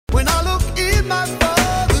my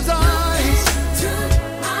father's eyes.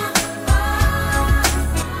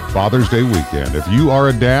 Father's Day weekend. If you are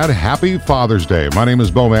a dad, happy Father's Day. My name is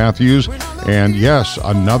Bo Matthews, and yes,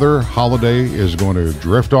 another holiday is going to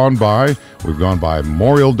drift on by. We've gone by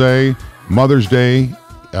Memorial Day, Mother's Day,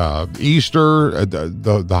 Easter.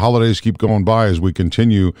 The holidays keep going by as we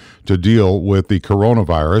continue to deal with the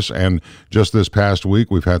coronavirus. And just this past week,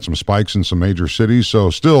 we've had some spikes in some major cities. So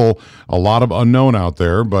still a lot of unknown out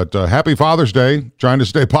there. But happy Father's Day. Trying to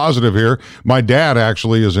stay positive here. My dad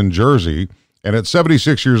actually is in Jersey. And at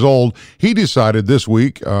 76 years old, he decided this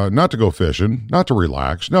week not to go fishing, not to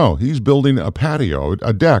relax. No, he's building a patio,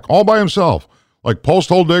 a deck, all by himself. Like post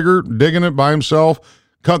hole digger, digging it by himself,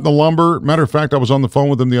 cutting the lumber. Matter of fact, I was on the phone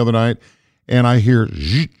with him the other night, and I hear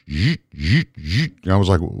zhit, zhit, zhit, zhit. And I was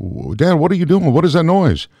like, Dad, what are you doing? What is that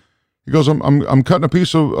noise? He goes, I'm cutting a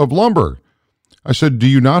piece of lumber. I said, do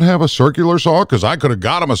you not have a circular saw? Because I could have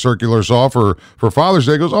got him a circular saw for Father's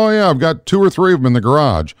Day. He goes, oh, yeah, I've got 2 or 3 of them in the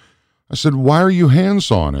garage. I said, why are you hand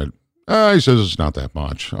sawing it? He says, it's not that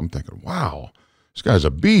much. I'm thinking, wow, this guy's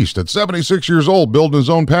a beast at 76 years old building his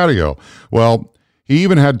own patio. Well, he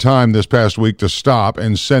even had time this past week to stop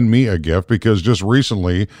and send me a gift because just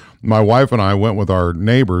recently my wife and I went with our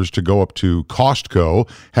neighbors to go up to Costco.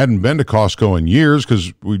 Hadn't been to Costco in years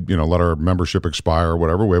because we, let our membership expire or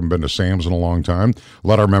whatever. We haven't been to Sam's in a long time.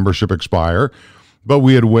 Let our membership expire. But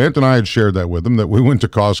we had went, and I had shared that with them, that we went to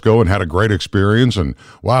Costco and had a great experience. And,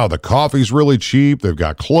 wow, the coffee's really cheap. They've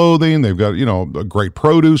got clothing. They've got, great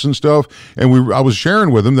produce and stuff. And I was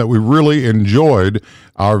sharing with them that we really enjoyed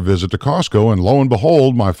our visit to Costco. And lo and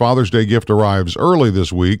behold, my Father's Day gift arrives early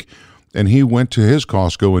this week. And he went to his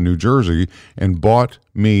Costco in New Jersey and bought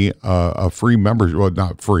me a free membership. Well,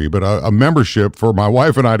 not free, but a membership for my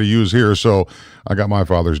wife and I to use here. So I got my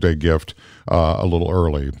Father's Day gift a little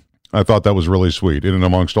early. I thought that was really sweet, in and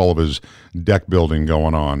amongst all of his deck building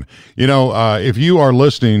going on. If you are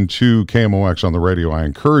listening to KMOX on the radio, I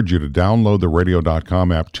encourage you to download the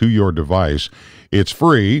radio.com app to your device. It's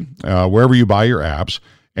free wherever you buy your apps,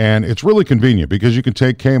 and it's really convenient because you can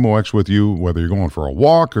take KMOX with you, whether you're going for a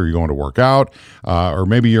walk or you're going to work out, or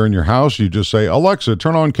maybe you're in your house. You just say, Alexa,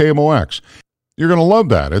 turn on KMOX. You're going to love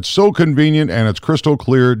that. It's so convenient, and it's crystal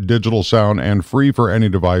clear digital sound and free for any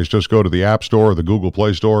device. Just go to the App Store or the Google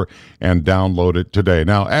Play Store and download it today.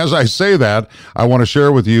 Now, as I say that, I want to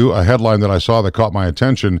share with you a headline that I saw that caught my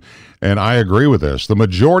attention, and I agree with this. The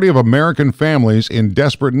majority of American families in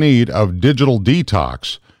desperate need of digital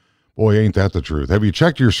detox. Boy, ain't that the truth. Have you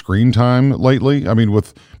checked your screen time lately? I mean,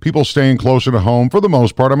 with people staying closer to home for the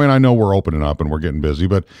most part. I mean, I know we're opening up and we're getting busy,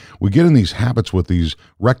 but we get in these habits with these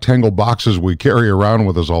rectangle boxes we carry around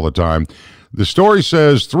with us all the time. The story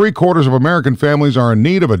says 3/4 of American families are in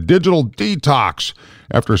need of a digital detox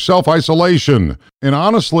after self-isolation. And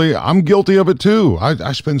honestly, I'm guilty of it too.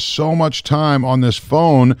 I spend so much time on this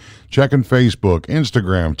phone checking Facebook,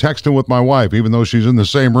 Instagram, texting with my wife, even though she's in the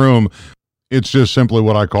same room. It's just simply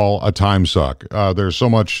what I call a time suck. There's so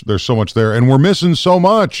much there, and we're missing so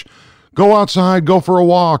much. Go outside, go for a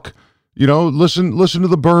walk. Listen to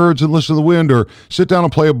the birds and listen to the wind, or sit down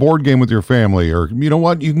and play a board game with your family, or you know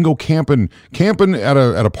what? You can go camping. Camping at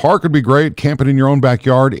a park would be great. Camping in your own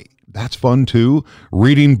backyard, that's fun too.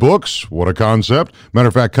 Reading books, what a concept. Matter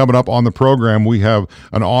of fact, coming up on the program, we have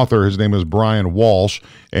an author. His name is Brian Walsh,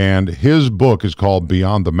 and his book is called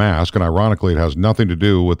Beyond the Mask. And ironically, it has nothing to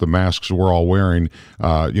do with the masks we're all wearing,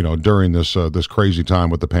 during this crazy time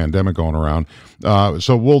with the pandemic going around.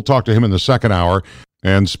 So we'll talk to him in the second hour.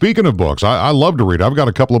 And speaking of books, I love to read. I've got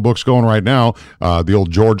a couple of books going right now. The old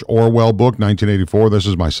George Orwell book, 1984. This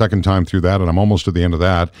is my second time through that, and I'm almost to the end of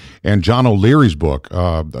that. And John O'Leary's book,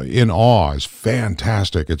 In Awe, is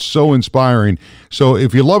fantastic. It's so inspiring. So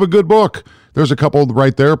if you love a good book, there's a couple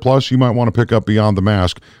right there. Plus, you might want to pick up Beyond the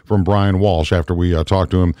Mask from Brian Walsh after we talk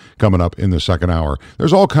to him coming up in the second hour.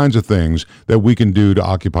 There's all kinds of things that we can do to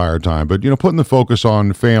occupy our time. But, putting the focus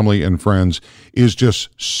on family and friends is just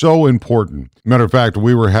so important. Matter of fact,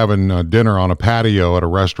 we were having dinner on a patio at a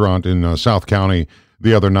restaurant in South County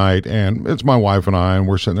the other night, and it's my wife and I, and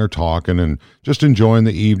we're sitting there talking and just enjoying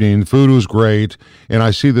the evening. Food was great, and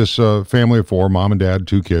I see this family of 4, mom and dad,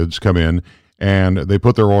 2 kids, come in, and they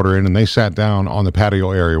put their order in, and they sat down on the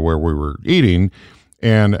patio area where we were eating,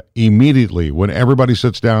 and immediately, when everybody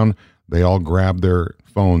sits down, they all grab their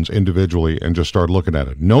phones individually and just start looking at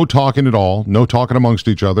it. No talking at all, no talking amongst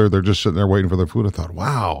each other. They're just sitting there waiting for their food. I thought,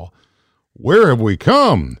 wow, where have we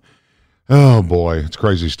come? Oh, boy, it's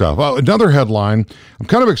crazy stuff. Another headline, I'm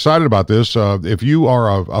kind of excited about this. If you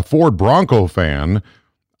are a Ford Bronco fan,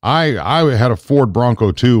 I had a Ford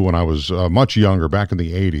Bronco 2 when I was much younger, back in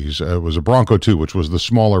the 80s. It was a Bronco 2, which was the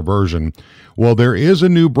smaller version. Well, there is a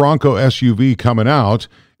new Bronco SUV coming out,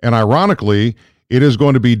 and ironically, it is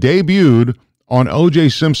going to be debuted on O.J.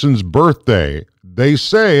 Simpson's birthday. They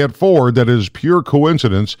say at Ford that it is pure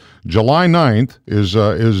coincidence. July 9th is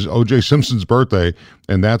O.J. Simpson's birthday,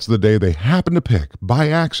 and that's the day they happen to pick by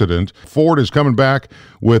accident. Ford is coming back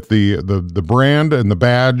with the brand and the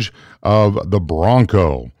badge of the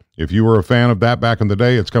Bronco. If you were a fan of that back in the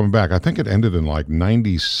day, it's coming back. I think it ended in like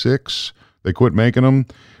 96. They quit making them.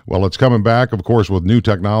 Well, it's coming back, of course, with new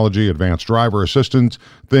technology, advanced driver assistance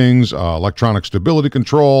things, electronic stability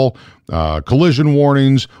control, collision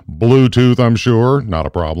warnings, Bluetooth, I'm sure, not a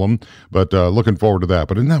problem. But looking forward to that.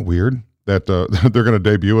 But isn't that weird that they're going to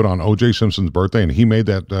debut it on O.J. Simpson's birthday? And he made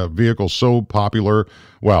that vehicle so popular.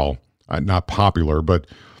 Well, not popular, but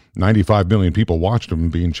 95 million people watched him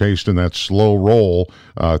being chased in that slow roll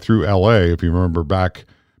through L.A., if you remember back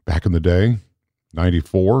in the day,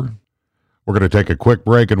 94. We're going to take a quick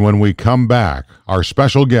break, and when we come back, our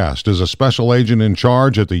special guest is a special agent in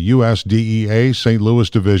charge at the U.S. DEA St. Louis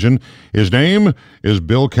Division. His name is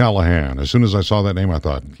Bill Callahan. As soon as I saw that name, I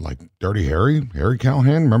thought, like Dirty Harry? Harry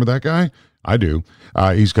Callahan? Remember that guy? I do.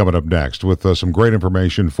 He's coming up next with some great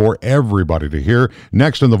information for everybody to hear.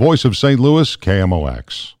 Next in the voice of St. Louis,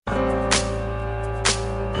 KMOX.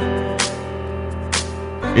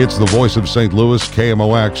 It's the voice of St. Louis,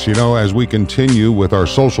 KMOX. You know, as we continue with our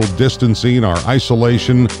social distancing, our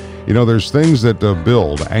isolation, you know, there's things that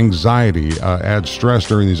build anxiety, add stress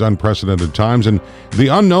during these unprecedented times, and the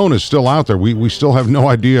unknown is still out there. We still have no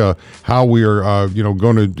idea how we are,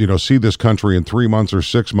 going to, see this country in 3 months or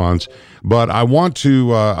 6 months. But I want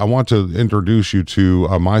to introduce you to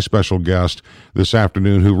my special guest this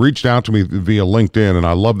afternoon, who reached out to me via LinkedIn, and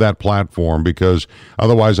I love that platform because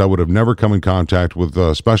otherwise I would have never come in contact with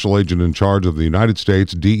a special agent in charge of the United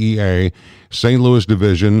States DEA St. Louis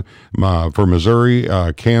Division for Missouri,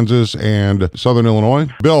 Kansas, and Southern Illinois.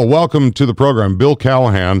 Bill, welcome to the program. Bill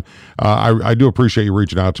Callahan, I do appreciate you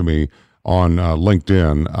reaching out to me on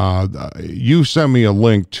LinkedIn. You sent me a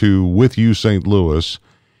link to With You St. Louis,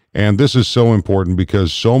 and this is so important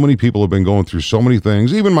because so many people have been going through so many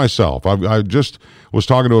things, even myself. I just was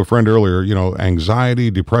talking to a friend earlier,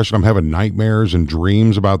 anxiety, depression. I'm having nightmares and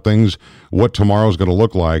dreams about things, what tomorrow's going to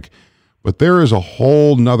look like. But there is a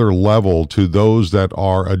whole nother level to those that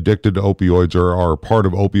are addicted to opioids or are part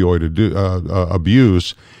of opioid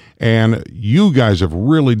abuse. And you guys have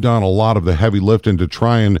really done a lot of the heavy lifting to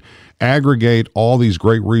try and aggregate all these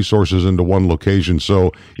great resources into one location.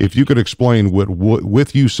 So if you could explain what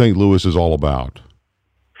With You St. Louis is all about.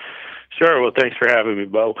 Sure. Well, thanks for having me,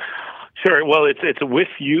 Bo. Sure. Well, it's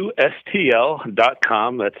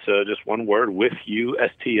withustl.com. That's just one word,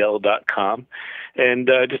 withustl.com. And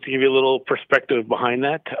just to give you a little perspective behind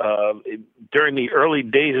that, during the early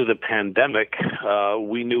days of the pandemic,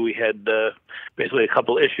 we knew we had basically a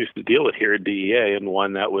couple issues to deal with here at DEA. And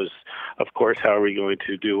one that was, of course, how are we going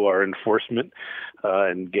to do our enforcement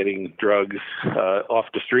and getting drugs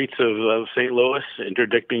off the streets of St. Louis,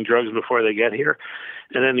 interdicting drugs before they get here.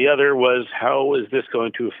 And then the other was, how is this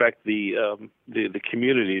going to affect the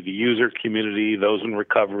community, the user community, those in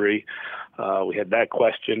recovery? We had that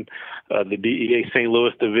question. The DEA St.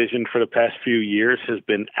 Louis Division for the past few years has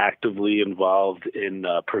been actively involved in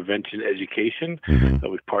prevention education. Mm-hmm.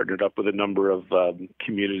 We've partnered up with a number of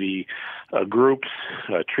community groups,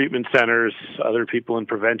 treatment centers, other people in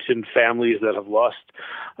prevention, families that have lost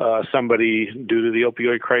somebody due to the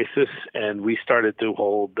opioid crisis, and we started to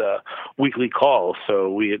hold weekly calls.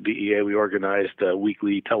 So we at DEA, we organized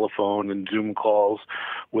weekly telephone and Zoom calls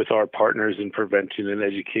with our partners in prevention and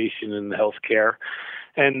education and healthcare,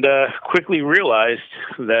 and quickly realized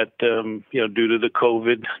that, due to the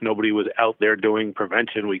COVID, nobody was out there doing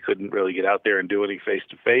prevention. We couldn't really get out there and do any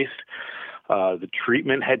face-to-face. The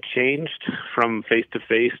treatment had changed from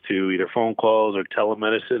face-to-face to either phone calls or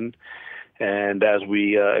telemedicine. And as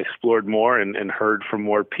we explored more and heard from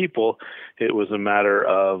more people, it was a matter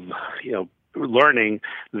of, learning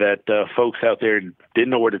that folks out there didn't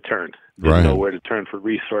know where to turn. Didn't know where to turn for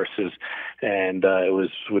resources, and it was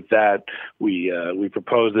with that we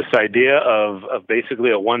proposed this idea of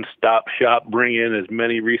basically a one-stop shop, bring in as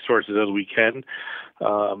many resources as we can,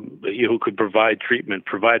 who could provide treatment,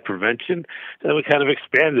 provide prevention, and then we kind of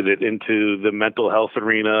expanded it into the mental health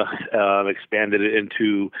arena, expanded it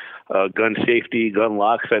into gun safety, gun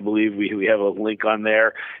locks. I believe we have a link on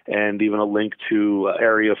there, and even a link to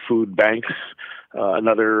area food banks.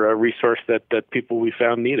 Another resource that people we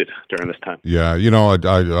found needed during this time. Yeah,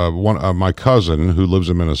 my cousin who lives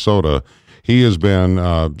in Minnesota, he has been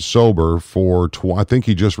sober for, I think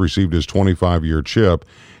he just received his 25-year chip.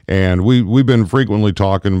 And we've been frequently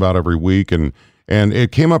talking about every week. And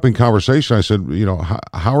it came up in conversation. I said,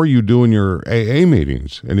 how are you doing your AA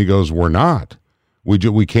meetings? And he goes, we're not.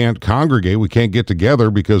 We can't congregate. We can't get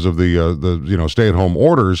together because of the stay-at-home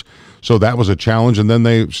orders. So that was a challenge. And then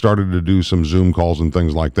they started to do some Zoom calls and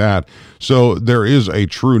things like that. So there is a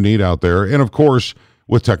true need out there. And of course,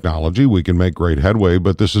 with technology, we can make great headway.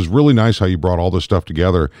 But this is really nice how you brought all this stuff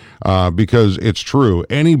together because it's true.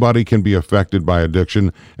 Anybody can be affected by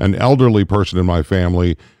addiction. An elderly person in my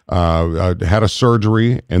family had a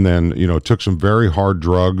surgery and then took some very hard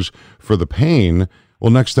drugs for the pain. Well,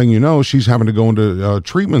 next thing you know, she's having to go into a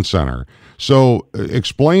treatment center. So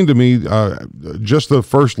explain to me just the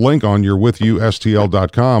first link on your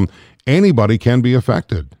withyoustl.com. Anybody can be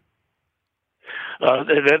affected.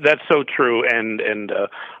 That's so true. And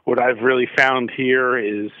what I've really found here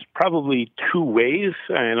is probably two ways.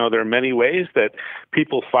 I know there are many ways that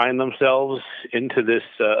people find themselves into this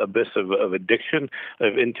abyss of addiction,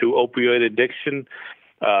 into opioid addiction.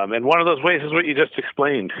 And one of those ways is what you just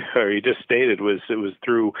explained, or you just stated, it was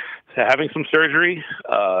through having some surgery,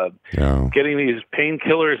 getting these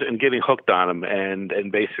painkillers and getting hooked on them.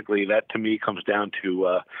 And basically that to me comes down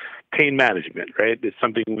to pain management, right? It's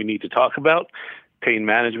something we need to talk about. Pain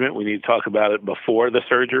management, we need to talk about it before the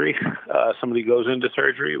surgery. Somebody goes into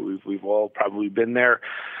surgery. We've all probably been there.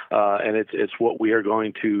 And it's what we are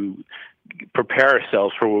going to prepare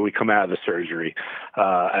ourselves for when we come out of the surgery.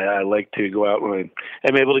 I like to go out when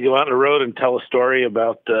I'm able to go out on the road and tell a story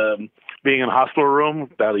about being in a hospital room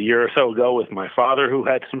about a year or so ago with my father who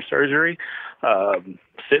had some surgery.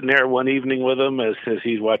 Sitting there one evening with him as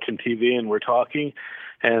he's watching TV and we're talking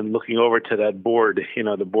and looking over to that board,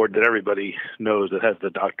 the board that everybody knows that has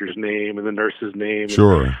the doctor's name and the nurse's name,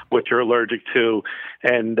 sure, and what you're allergic to.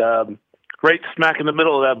 And right smack in the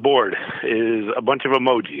middle of that board is a bunch of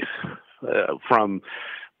emojis. From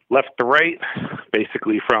left to right,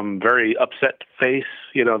 basically from very upset face,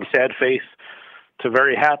 the sad face, to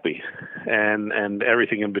very happy, and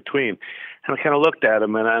everything in between. And I kind of looked at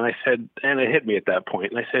him, and I said, and it hit me at that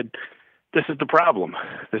point, and I said, this is the problem.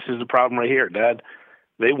 This is the problem right here, Dad.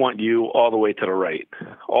 They want you all the way to the right,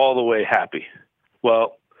 all the way happy.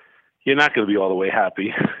 Well, you're not going to be all the way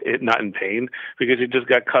happy, not in pain, because you just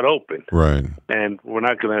got cut open. Right. And we're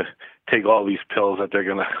not going to take all these pills that they're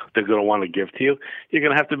going to want to give to you. You're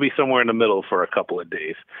going to have to be somewhere in the middle for a couple of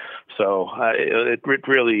days. So it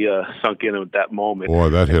really sunk in at that moment. Boy,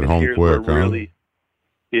 that hit home quick, huh?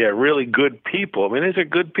 Really good people. I mean, these are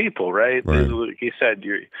good people, right? Right. Like you said,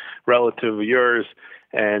 you're relative of yours,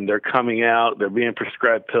 and they're coming out. They're being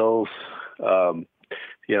prescribed pills.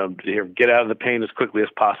 Get out of the pain as quickly as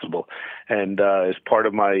possible. And as part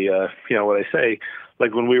of my, what I say,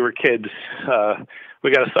 like when we were kids,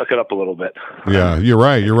 we got to suck it up a little bit. Yeah, you're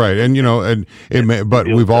right. And but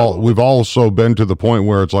we've also been to the point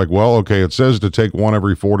where it's like, well, okay, it says to take one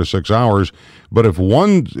every 4 to 6 hours, but if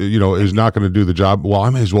one, is not going to do the job, well, I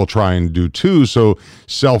may as well try and do two. So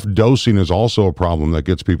self-dosing is also a problem that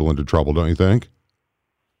gets people into trouble, don't you think?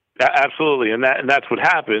 Absolutely, and that's what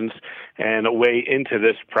happens. And a way into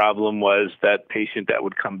this problem was that patient that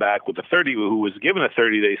would come back with who was given a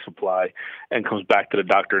 30-day supply and comes back to the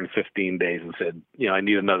doctor in 15 days and said, I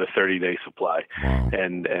need another 30-day supply. Wow.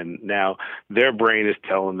 And now their brain is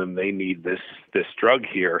telling them they need this drug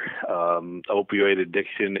here. Opioid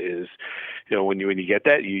addiction is, when you get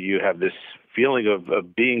that, you have this feeling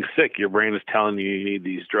of being sick. Your brain is telling you need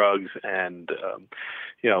these drugs, and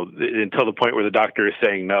until the point where the doctor is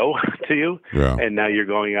saying no to you, yeah. And now you're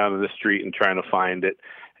going out on the street and trying to find it.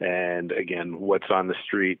 And again, what's on the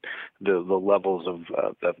street, the levels of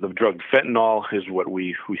the drug fentanyl is what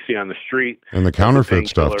we see on the street. And the counterfeit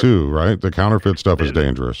stuff too, right? The counterfeit stuff is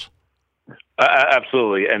dangerous.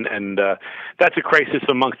 Absolutely. And that's a crisis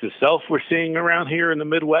amongst itself we're seeing around here in the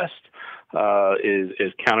Midwest.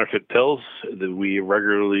 Is counterfeit pills. We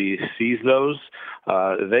regularly seize those.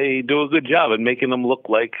 They do a good job at making them look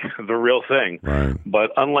like the real thing. Right.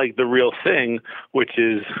 But unlike the real thing, which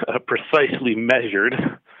is precisely measured,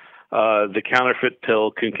 the counterfeit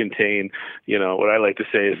pill can contain, what I like to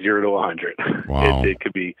say is 0 to 100. Wow. It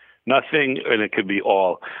could be nothing, and it could be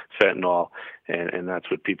all fentanyl, and that's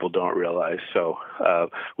what people don't realize. So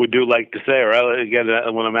we do like to say, or again,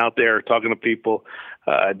 when I'm out there talking to people,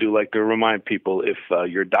 I do like to remind people, if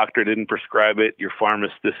your doctor didn't prescribe it, your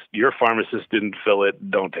pharmacist didn't fill it,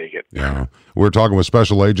 don't take it. Yeah. We're talking with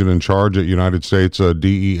Special Agent in Charge at United States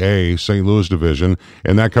DEA, St. Louis Division,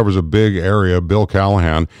 and that covers a big area, Bill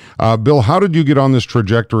Callahan. Bill, how did you get on this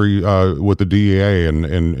trajectory with the DEA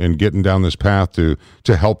and getting down this path to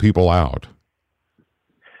help people out?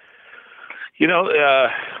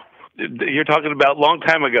 You're talking about a long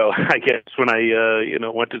time ago, I guess, when I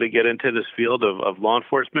wanted to get into this field of law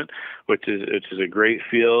enforcement, which is a great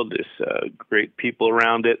field. There's great people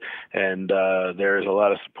around it, and there's a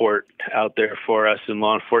lot of support out there for us in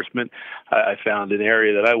law enforcement. I found an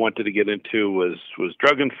area that I wanted to get into was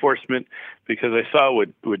drug enforcement, because I saw what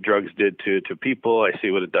drugs did to people. I see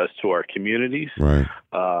what it does to our communities. Right.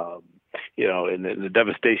 And the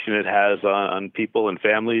devastation it has on people and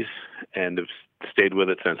families, and have stayed with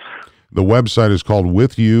it since. The website is called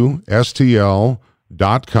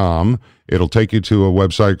withustl.com. It'll take you to a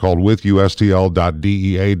website called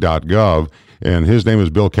withustl.dea.gov. And his name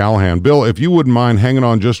is Bill Callahan. Bill, if you wouldn't mind hanging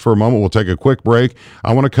on just for a moment, we'll take a quick break.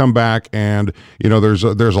 I want to come back, and there's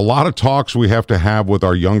a lot of talks we have to have with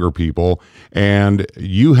our younger people, and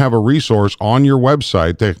you have a resource on your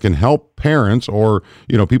website that can help parents or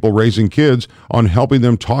people raising kids on helping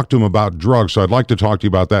them talk to them about drugs. So I'd like to talk to you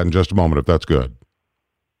about that in just a moment, if that's good.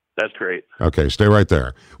 That's great. Okay, stay right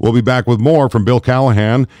there. We'll be back with more from Bill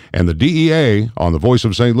Callahan and the DEA on the Voice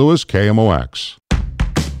of St. Louis, KMOX.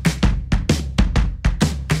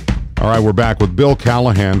 All right, we're back with Bill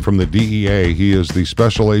Callahan from the DEA. He is the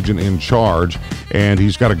special agent in charge, and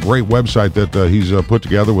he's got a great website that he's put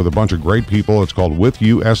together with a bunch of great people. It's called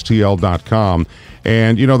withustl.com.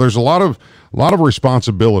 And, there's a lot of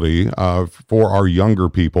responsibility for our younger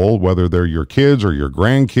people, whether they're your kids or your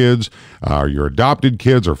grandkids, your adopted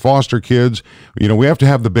kids or foster kids. We have to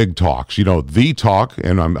have the big talks, the talk,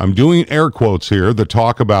 and I'm doing air quotes here, the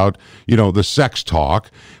talk about, the sex talk,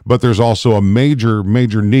 but there's also a major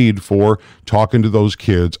need for talking to those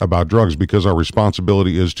kids about drugs, because our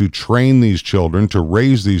responsibility is to train these children, to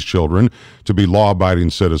raise these children to be law-abiding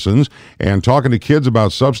citizens, and talking to kids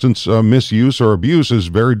about substance misuse or abuse is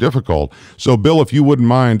very difficult. So, Bill, if you wouldn't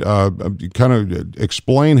mind, kind of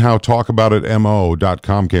explain how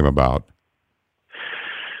talkaboutitmo.com came about.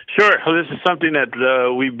 Sure. Well, this is something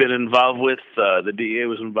that we've been involved with. The DEA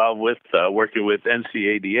was involved with, working with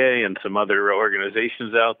NCADA and some other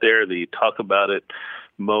organizations out there. The Talk About It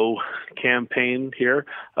Mo campaign here.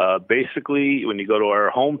 Basically, when you go to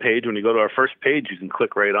our homepage, when you go to our first page, you can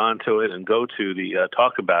click right onto it and go to the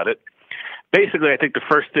Talk About It. Basically, I think the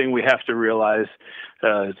first thing we have to realize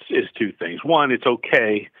is two things. One, it's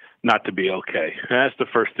okay not to be okay. And that's the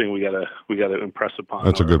first thing we gotta impress upon.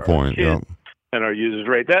 That's a good point. Yeah. And our users,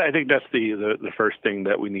 right? I think that's the first thing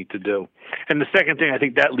that we need to do. And the second thing, I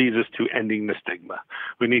think that leads us to ending the stigma.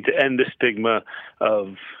 We need to end the stigma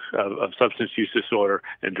of substance use disorder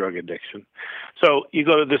and drug addiction. So you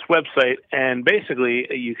go to this website, and basically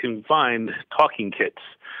you can find talking kits.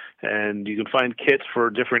 And you can find kits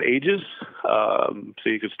for different ages. So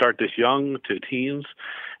you can start this young to teens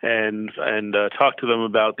and talk to them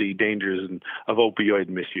about the dangers of opioid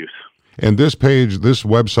misuse. And this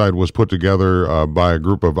website was put together by a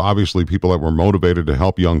group of, obviously, people that were motivated to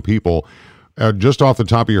help young people. Just off the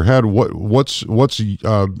top of your head, what's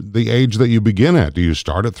the age that you begin at? Do you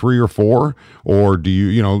start at 3 or 4, or do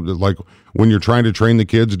you like when you're trying to train the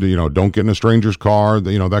kids? Don't get in a stranger's car,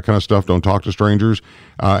 that kind of stuff. Don't talk to strangers.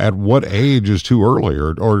 At what age is too early,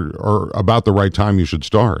 or about the right time you should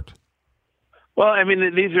start? Well, I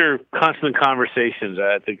mean, these are constant conversations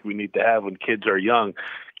I think we need to have when kids are young.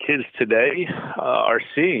 Kids today are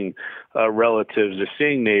seeing relatives, they're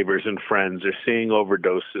seeing neighbors and friends, they're seeing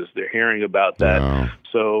overdoses, they're hearing about that. Wow.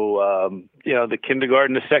 So, the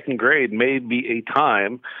kindergarten to second grade may be a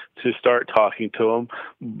time to start talking to them.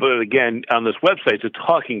 But again, on this website, it's a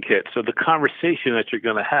talking kit. So the conversation that you're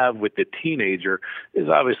going to have with the teenager is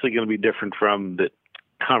obviously going to be different from the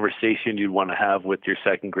conversation you'd want to have with your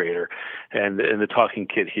second grader. And the talking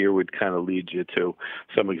kit here would kind of lead you to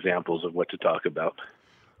some examples of what to talk about.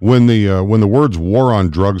 When the words war on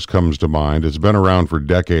drugs comes to mind, it's been around for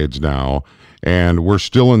decades now, and we're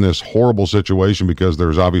still in this horrible situation because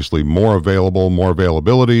there's obviously more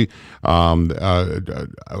availability. How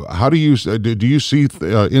do you see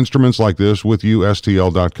instruments like this with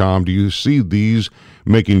ustl.com? Do you see these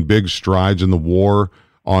making big strides in the war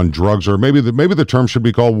on drugs, or maybe the term should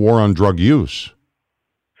be called war on drug use?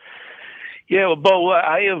 Yeah, well, Bo,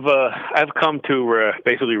 I've come to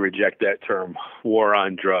basically reject that term, war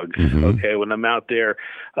on drugs. Mm-hmm. Okay, when I'm out there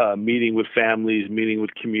meeting with families, meeting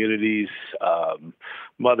with communities,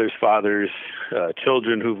 mothers, fathers,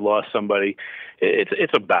 children who've lost somebody.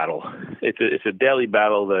 It's a battle. It's a daily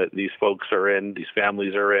battle that these folks are in, these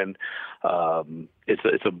families are in.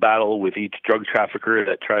 It's a battle with each drug trafficker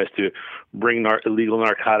that tries to bring illegal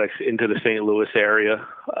narcotics into the St. Louis area.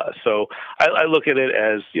 So I look at it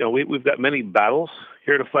as, we've got many battles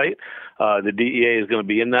here to fight. The DEA is going to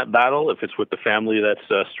be in that battle if it's with the family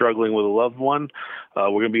that's struggling with a loved one. We're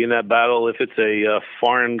going to be in that battle if it's a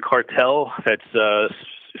foreign cartel that's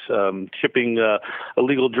shipping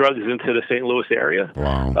illegal drugs into the St. Louis area.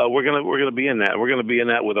 Wow. We're gonna be in that. We're gonna be in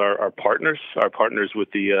that with our partners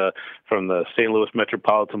with the from the St. Louis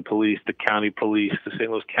Metropolitan Police, the county police, the St.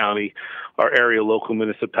 Louis County, our area local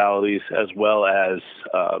municipalities, as well as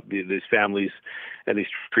these families and these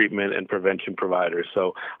treatment and prevention providers.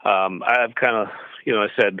 So I've kind of, I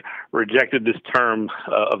said, rejected this term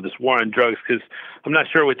of this war on drugs because I'm not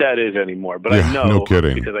sure what that is anymore. But I know, no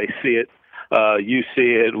kidding, because I see it. You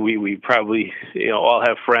see it. We probably all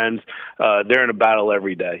have friends. They're in a battle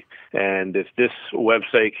every day. And if this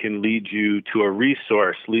website can lead you to a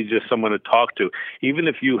resource, lead you to someone to talk to, even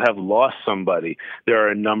if you have lost somebody, there are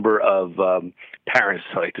a number of parents,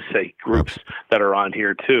 I like to say, groups that are on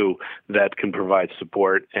here too that can provide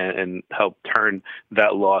support and help turn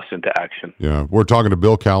that loss into action. Yeah, we're talking to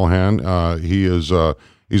Bill Callahan. He is.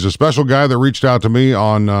 He's a special guy that reached out to me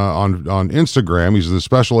on Instagram. He's the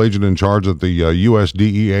special agent in charge at the U.S.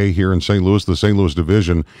 DEA here in St. Louis, the St. Louis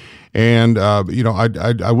division. And,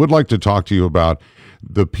 I would like to talk to you about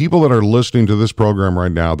the people that are listening to this program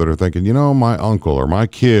right now that are thinking, my uncle or my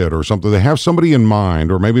kid or something. They have somebody in mind,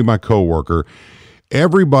 or maybe my coworker.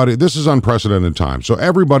 Everybody, this is unprecedented time. So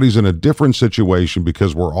everybody's in a different situation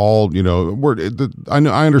because we're all,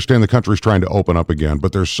 I understand the country's trying to open up again,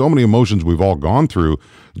 but there's so many emotions we've all gone through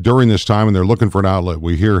during this time, and they're looking for an outlet.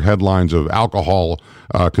 We hear headlines of alcohol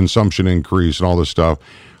consumption increase and all this stuff.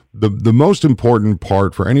 The most important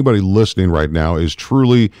part for anybody listening right now is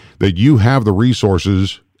truly that you have the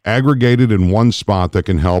resources aggregated in one spot that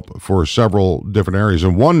can help for several different areas.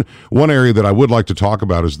 And one area that I would like to talk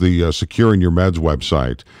about is the Securing Your Meds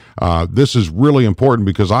website. This is really important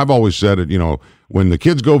because I've always said it, when the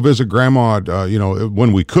kids go visit grandma,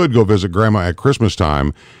 when we could go visit grandma at Christmas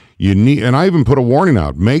time, and I even put a warning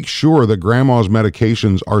out, make sure that grandma's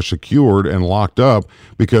medications are secured and locked up,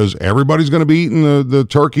 because everybody's going to be eating the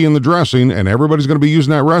turkey and the dressing, and everybody's going to be using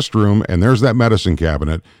that restroom, and there's that medicine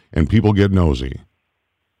cabinet, and people get nosy.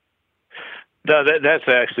 No, that's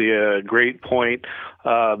actually a great point.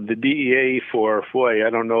 The DEA I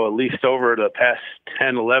don't know, at least over the past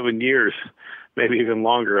 10, 11 years, maybe even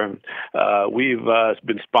longer, we've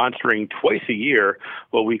been sponsoring twice a year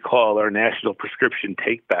what we call our National Prescription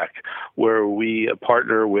Take Back, where we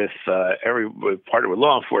partner with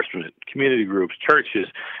law enforcement, community groups, churches,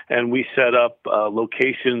 and we set up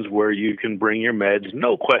locations where you can bring your meds,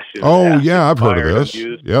 no questions. Oh, yeah, I've heard of this.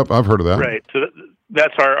 Yep, I've heard of that. Right. So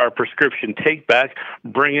that's our prescription take back.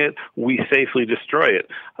 Bring it, we safely destroy it.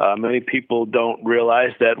 Many people don't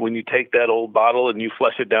realize that when you take that old bottle and you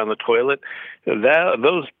flush it down the toilet,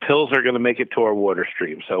 those pills are going to make it to our water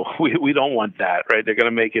stream. So we don't want that, right? They're going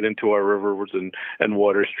to make it into our rivers and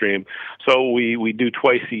water stream. So we do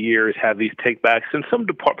twice a year is have these take backs, and some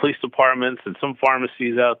police departments and some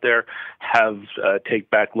pharmacies out there have take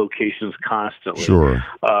back locations constantly. Sure.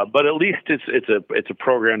 But at least it's a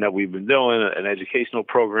program that we've been doing, an educational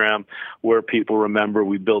program where people remember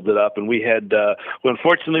we build it up. And we had,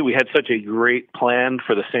 unfortunately, we had such a great plan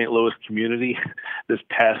for the St. Louis community this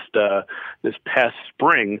past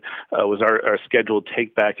spring. Was our scheduled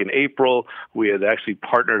take back in April. We had actually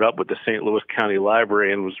partnered up with the St. Louis County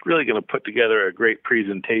Library and was really going to put together a great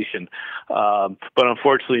presentation. But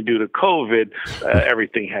unfortunately, due to COVID,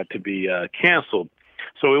 everything had to be canceled.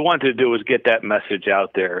 So what we wanted to do was get that message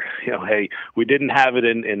out there. Hey, we didn't have it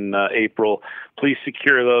in April. Please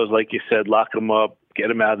secure those, like you said, lock them up, get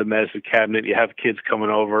them out of the medicine cabinet. You have kids coming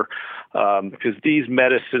over, because these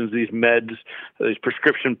medicines, these meds, these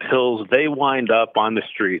prescription pills, they wind up on the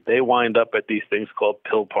street. They wind up at these things called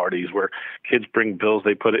pill parties where kids bring pills,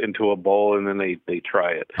 they put it into a bowl, and then they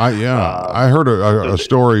try it. I heard a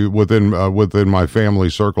story within my family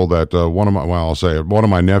circle that one of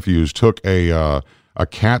my nephews took a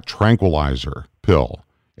cat tranquilizer pill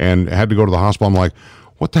and had to go to the hospital. I'm like,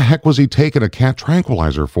 what the heck was he taking a cat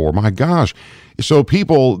tranquilizer for? My gosh. So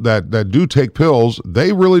people that do take pills,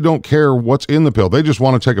 they really don't care what's in the pill. They just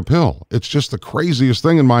want to take a pill. It's just the craziest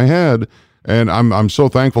thing in my head. And I'm so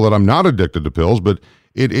thankful that I'm not addicted to pills, but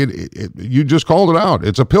it you just called it out.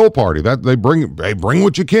 It's a pill party that they bring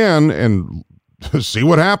what you can. And see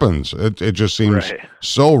what happens. It just seems Right.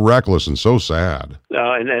 so reckless and so sad.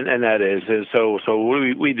 And that is. And so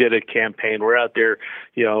we did a campaign. We're out there,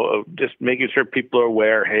 just making sure people are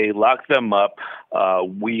aware. Hey, lock them up.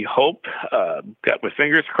 We hope, got my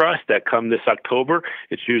fingers crossed, that come this October,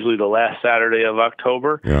 it's usually the last Saturday of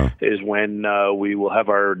October, is when we will have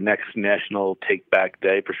our next National Take Back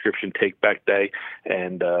Day, Prescription Take Back Day,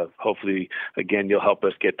 and hopefully, again, you'll help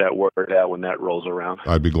us get that word out when that rolls around.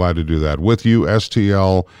 I'd be glad to do that with you.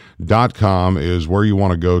 STL.com is where you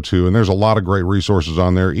want to go to, and there's a lot of great resources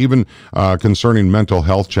on there, even concerning mental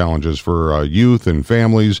health challenges for youth and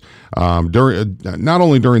families. Not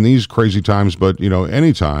only during these crazy times, but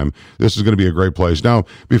anytime. This is going to be a great place. Now,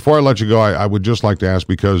 before I let you go, I would just like to ask,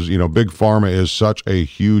 because big pharma is such a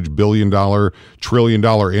huge $billion,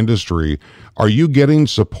 trillion-dollar industry. Are you getting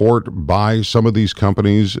support by some of these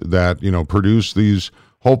companies that produce these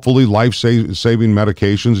hopefully life-saving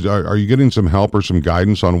medications? Are you getting some help or some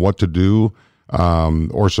guidance on what to do,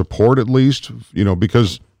 or support at least?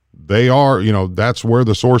 Because they are, that's where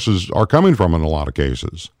the sources are coming from in a lot of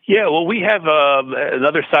cases. Yeah, well, we have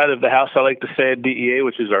another side of the house, I like to say, at DEA,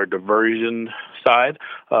 which is our diversion side.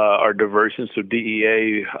 Our diversion, so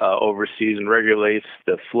DEA oversees and regulates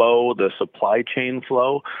the flow, the supply chain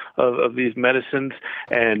flow of these medicines.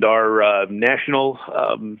 And our national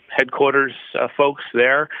headquarters folks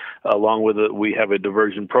there, along with we have a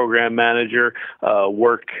diversion program manager,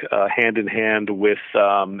 work hand in hand with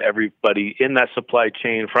everybody in that supply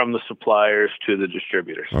chain, from the suppliers to the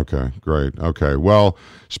distributors. Okay, great. Okay, well,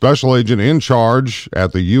 Special Agent in charge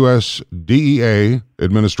at the U.S. DEA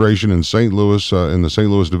administration in St. Louis, in the St.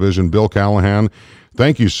 Louis division, Bill Callahan,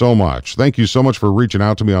 thank you so much. Thank you so much for reaching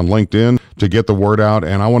out to me on LinkedIn to get the word out.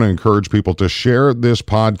 And I want to encourage people to share this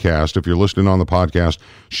podcast. If you're listening on the podcast,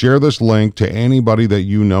 share this link to anybody that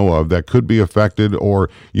you know of that could be affected or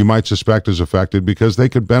you might suspect is affected, because they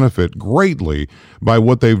could benefit greatly by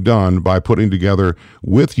what they've done by putting together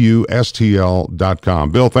with you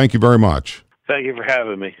STL.com. Bill, thank you very much. Thank you for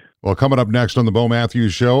having me. Well, coming up next on the Bo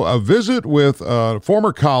Matthews Show, a visit with a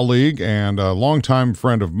former colleague and a longtime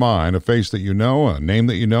friend of mine, a face that you know, a name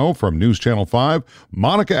that you know from News Channel 5.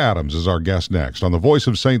 Monica Adams is our guest next on the Voice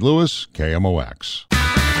of St. Louis, KMOX.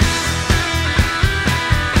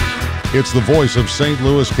 It's the Voice of St.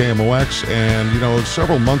 Louis, KMOX, and,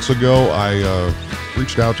 several months ago, I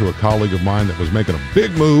reached out to a colleague of mine that was making a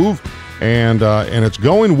big move. And it's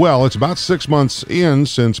going well. It's about 6 months in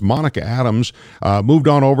since Monica Adams moved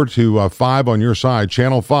on over to 5 on your side,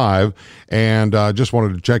 Channel 5, and just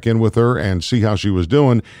wanted to check in with her and see how she was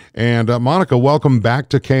doing. And Monica, welcome back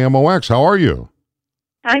to KMOX. How are you?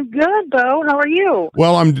 I'm good, Bo. How are you?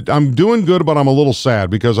 Well, I'm doing good, but I'm a little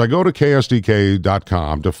sad because I go to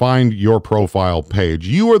KSDK.com to find your profile page.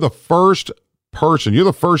 You are the first person, you're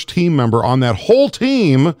the first team member on that whole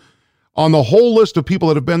team, on the whole list of people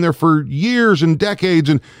that have been there for years and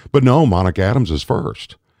decades, but no, Monica Adams is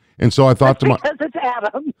first. And so I thought because it's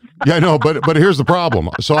Adams. Yeah, I know, but here's the problem.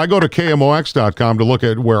 So I go to KMOX.com to look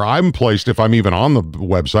at where I'm placed, if I'm even on the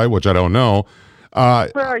website, which I don't know.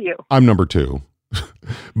 Where are you? I'm number 2.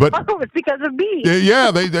 But it's because of me.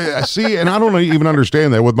 Yeah, they see, and I don't even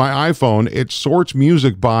understand that. With my iPhone, it sorts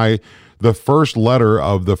music by the first letter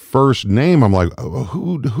of the first name. I'm like,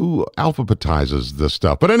 who alphabetizes this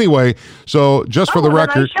stuff? But anyway, so just for the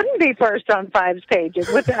record, I shouldn't be first on 5's page.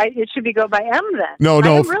 It should be go by M then. No,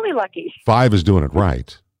 I'm really lucky. 5 is doing it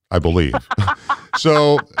right, I believe.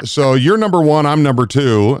 so you're number 1, I'm number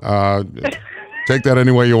 2. Take that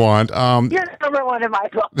any way you want. You're number 1 in my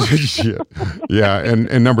book. yeah,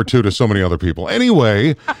 and number 2 to so many other people.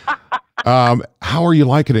 Anyway. How are you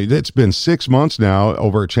liking it? It's been 6 months now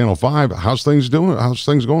over at Channel 5. How's things doing? How's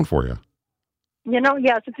things going for you?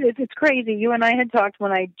 Yes, it's crazy. You and I had talked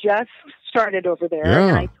when I just started over there, yeah.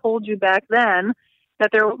 And I told you back then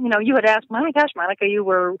that you had asked, my gosh, Monica, you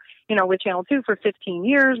were, with Channel 2 for 15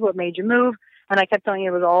 years. What made you move? And I kept telling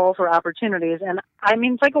you it was all for opportunities. And I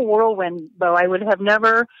mean, it's like a whirlwind, Bo. I would have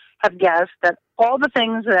never have guessed that all the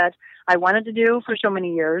things that I wanted to do for so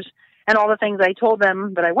many years and all the things I told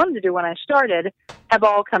them that I wanted to do when I started have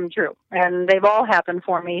all come true. And they've all happened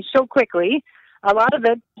for me so quickly. A lot of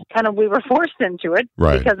it we were forced into it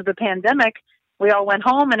because of the pandemic. We all went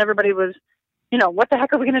home and everybody was, what the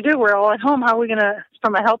heck are we going to do? We're all at home. How are we going to,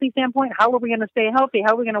 from a healthy standpoint, how are we going to stay healthy?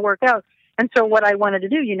 How are we going to work out? And so what I wanted to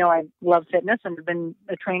do, I love fitness and have been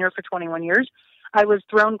a trainer for 21 years. I was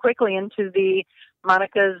thrown quickly into the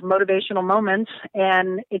Monica's motivational moments,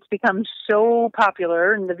 and it's become so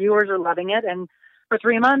popular, and the viewers are loving it. And for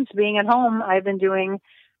 3 months being at home, I've been doing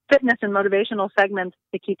fitness and motivational segments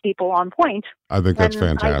to keep people on point. I think that's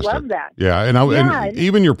And fantastic. I love that. Yeah, and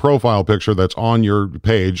even your profile picture that's on your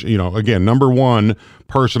page, again, number one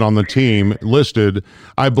person on the team listed.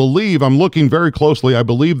 I believe, I'm looking very closely, I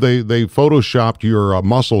believe they photoshopped your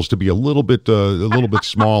muscles to be a little bit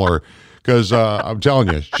smaller because I'm telling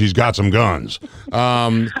you, she's got some guns.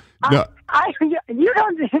 No, You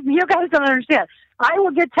guys don't understand. I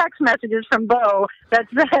will get text messages from Bo that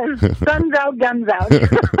says "guns out, guns out."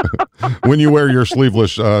 when you wear your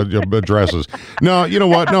sleeveless dresses. No, you know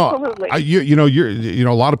what? No, Absolutely.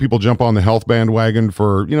 a lot of people jump on the health bandwagon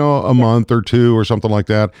for a month or two or something like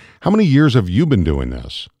that. How many years have you been doing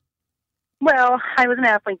this? Well, I was an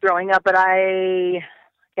athlete growing up, but I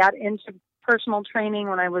got into personal training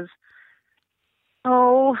when I was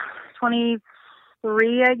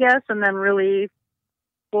 23, I guess, and then really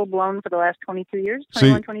full blown for the last 22 years.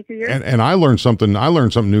 22 years. And I learned something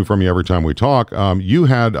new from you every time we talk. You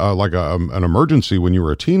had like an emergency when you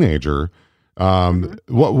were a teenager.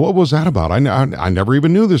 What was that about? I never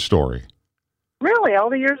even knew this story. Really, all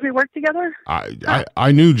the years we worked together?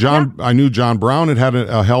 I knew John. Yeah. I knew John Brown had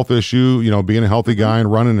a health issue. Being a healthy guy and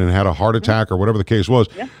running, and had a heart attack or whatever the case was.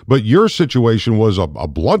 Yeah. But your situation was a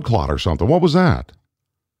blood clot or something. What was that?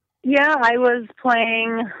 Yeah, I was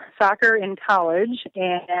playing soccer in college,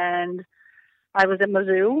 and I was at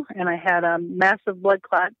Mizzou, and I had a massive blood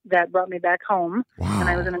clot that brought me back home. Wow. And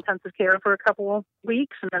I was in intensive care for a couple of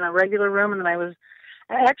weeks, and then a regular room, and then I was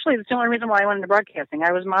actually, it's the only reason why I went into broadcasting.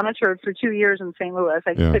 I was monitored for 2 years in St. Louis.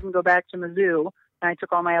 I just couldn't go back to Mizzou, and I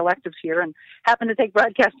took all my electives here and happened to take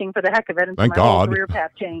broadcasting for the heck of it, and so my whole career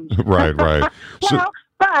path changed. Right. But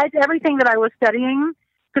everything that I was studying,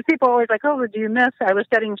 because people are always like, oh, what do you miss? I was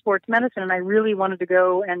studying sports medicine, and I really wanted to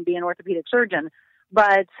go and be an orthopedic surgeon.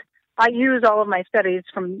 But I used all of my studies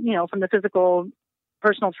from the physical,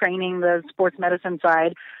 personal training, the sports medicine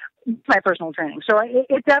side, my personal training. So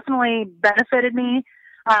it definitely benefited me.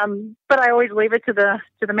 But I always leave it to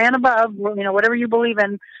the man above. Whatever you believe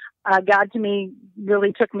in, God to me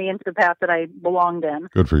really took me into the path that I belonged in.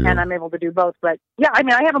 Good for you. And I'm able to do both. But yeah, I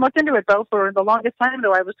haven't looked into it though for the longest time.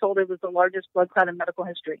 Though I was told it was the largest blood clot in medical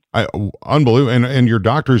history. Unbelievable. And your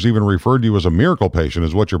doctors even referred to you as a miracle patient,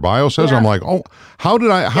 is what your bio says. Yeah. I'm like, oh, how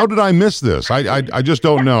did I miss this? I just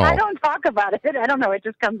don't know. I don't talk about it. I don't know. It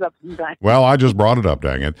just comes up sometimes. Well, I just brought it up.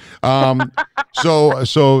 Dang it.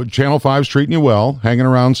 So Channel 5's treating you well, hanging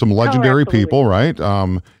around some legendary people, right?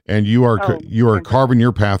 And you are carving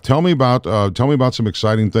your path. Tell me about some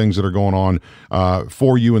exciting things that are going on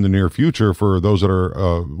for you in the near future for those that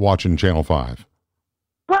are watching Channel 5.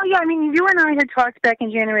 Well, yeah, you and I had talked back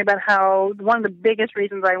in January about how one of the biggest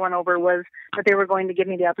reasons I went over was that they were going to give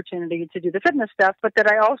me the opportunity to do the fitness stuff, but that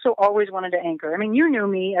I also always wanted to anchor. You knew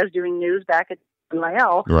me as doing news back at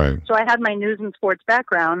UIL, right? So I had my news and sports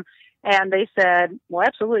background. And they said, well,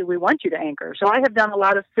 absolutely, we want you to anchor. So I have done a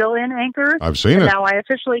lot of fill-in anchor. I've seen it. Now I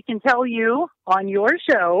officially can tell you on your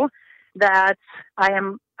show that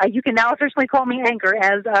you can now officially call me anchor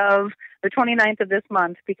as of the 29th of this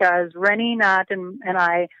month, because Rennie Knott and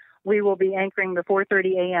I, we will be anchoring the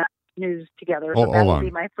 4:30 a.m. news together. So that will be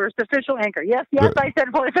my first official anchor. Yes, I said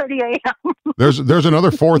 4:30 a.m. There's another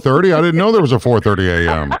 4:30? I didn't know there was a 4:30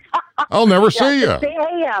 a.m. I'll never see you.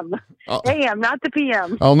 The AM. AM, not the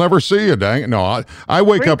PM. I'll never see you, dang it. No, I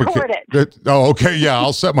wake up. Oh, okay. Yeah,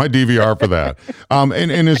 I'll set my DVR for that.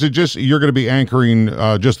 And is it just, you're going to be anchoring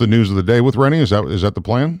just the news of the day with Rennie? Is that the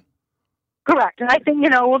plan? Correct. And I think,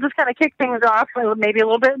 we'll just kind of kick things off, maybe a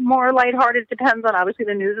little bit more lighthearted. Depends on, obviously,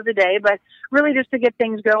 the news of the day, but really just to get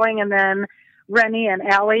things going. And then Rennie and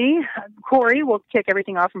Allie, Corey will kick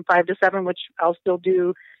everything off from 5 to 7, which I'll still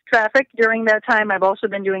do traffic during that time. I've also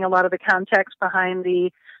been doing a lot of the context behind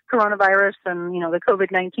the coronavirus and, the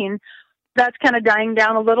COVID-19. That's kind of dying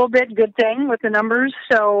down a little bit. Good thing with the numbers.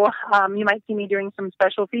 So you might see me doing some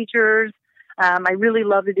special features. I really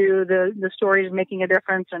love to do the stories making a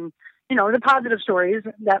difference, and the positive stories.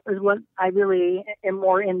 That is what I really am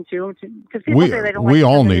more into. Because people say they don't like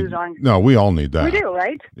the news on. No, we all need that. We do,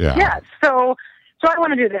 right? Yeah. Yes. So I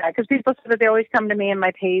want to do that, because people say that they always come to me and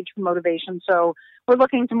my page for motivation. So we're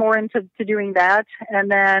looking more into doing that.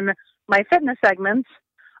 And then my fitness segments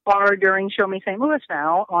are during Show Me St. Louis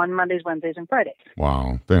now on Mondays, Wednesdays, and Fridays.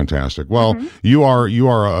 Wow, fantastic. Well, you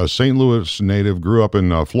are a St. Louis native, grew up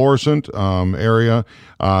in Florissant area.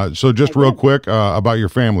 So just real quick about your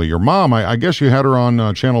family. Your mom, I guess you had her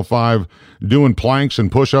on Channel 5 doing planks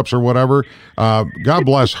and push-ups or whatever. God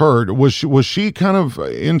bless her. Was she kind of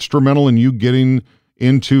instrumental in you getting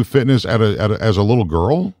into fitness as a little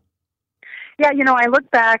girl? Yeah, I look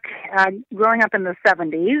back, growing up in the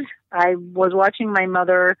 70s, I was watching my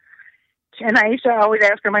mother And I used to always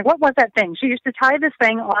ask her, I'm like, what was that thing? She used to tie this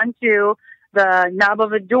thing onto the knob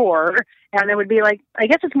of a door, and it would be like, I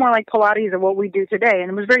guess it's more like Pilates or what we do today.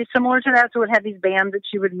 And it was very similar to that. So it had these bands that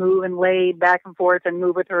she would move and lay back and forth and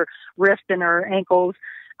move with her wrist and her ankles.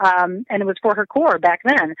 And it was for her core back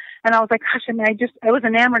then. And I was like, gosh, I mean, I was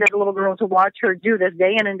enamored as a little girl to watch her do this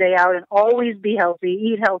day in and day out and always be healthy,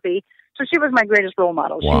 eat healthy. So she was my greatest role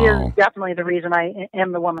model. Wow. She is definitely the reason I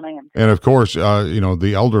am the woman I am. And of course,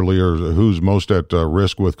 the elderly are who's most at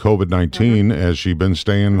risk with COVID-19. Has she been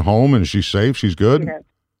staying home and she's safe? She's good?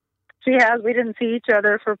 She has. We didn't see each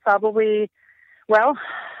other for probably,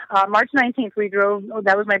 March 19th, we drove. Oh,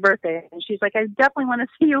 that was my birthday. And she's like, I definitely want to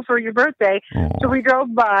see you for your birthday. Aww. So we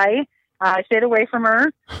drove by. I stayed away from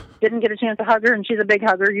her, didn't get a chance to hug her, and she's a big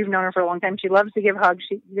hugger. You've known her for a long time. She loves to give hugs.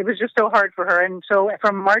 It was just so hard for her. And so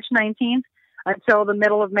from March 19th until the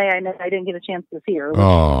middle of May, I didn't get a chance to see her.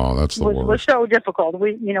 That's the worst. It was so difficult.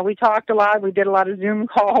 We talked a lot. We did a lot of Zoom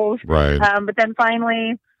calls. Right. But then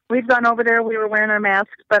finally, we've gone over there. We were wearing our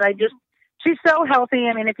masks, but she's so healthy.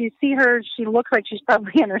 I mean, if you see her, she looks like she's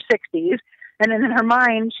probably in her 60s. And then in her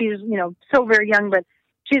mind, she's, so very young, but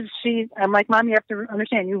I'm like, Mom, you have to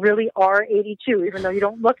understand, you really are 82, even though you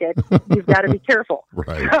don't look it. You've got to be careful.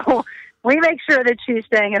 Right. So we make sure that she's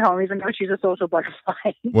staying at home, even though she's a social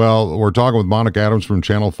butterfly. Well, we're talking with Monica Adams from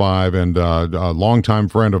Channel 5 and a longtime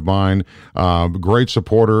friend of mine, great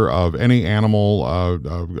supporter of any animal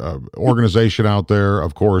organization out there.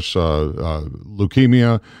 Of course,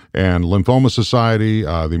 Leukemia and Lymphoma Society,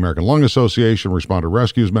 the American Lung Association, Responder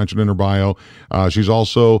Rescues mentioned in her bio. She's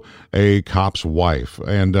also a cop's wife.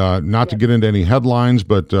 And not to get into any headlines,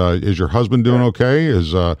 but is your husband doing okay?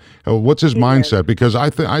 What's his mindset? Because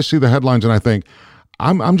I see the headlines and I think,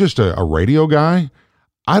 I'm just a radio guy.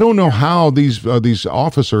 I don't know how these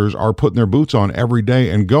officers are putting their boots on every day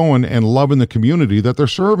and going and loving the community that they're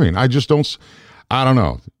serving. I don't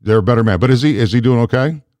know. They're a better man. But is he doing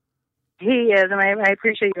okay? He is, and I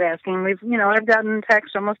appreciate you asking. I've gotten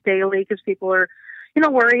texts almost daily because people are,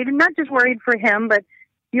 worried, and not just worried for him, but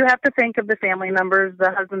you have to think of the family members,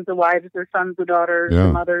 the husbands, the wives, their sons, the daughters,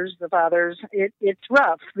 the mothers, the fathers. It's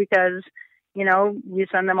rough because, you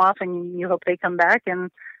send them off and you hope they come back.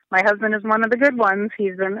 And my husband is one of the good ones.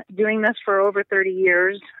 He's been doing this for over 30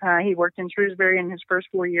 years. He worked in Shrewsbury in his first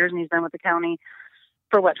 4 years, and he's been with the county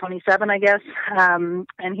for 27, I guess.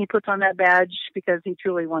 And he puts on that badge because he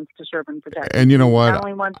truly wants to serve and protect. And you know what? He not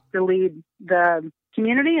only wants to lead the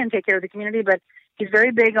community and take care of the community, but he's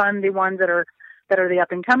very big on the ones that are the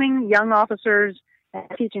up and coming young officers, and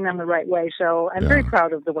teaching them the right way. So I'm very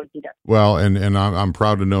proud of the work he does. Well, and I'm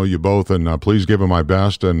proud to know you both, and please give him my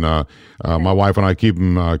best. And my wife and I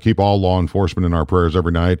keep all law enforcement in our prayers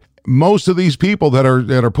every night. Most of these people that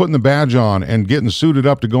are putting the badge on and getting suited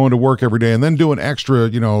up to go into work every day, and then doing extra,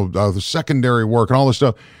 the secondary work and all this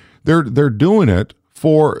stuff, they're doing it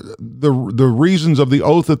for the reasons of the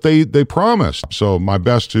oath that they promised. So my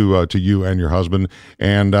best to you and your husband,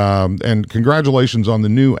 and congratulations on the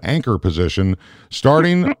new anchor position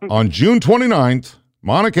starting on June 29th.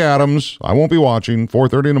 Monica Adams, I won't be watching,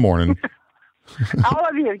 4:30 in the morning. All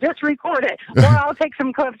of you, just record it. Or I'll take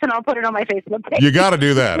some clips and I'll put it on my Facebook page. You got to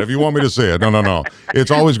do that if you want me to see it. No. It's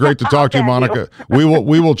always great to talk to you, Monica. We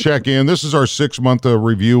will check in. This is our 6-month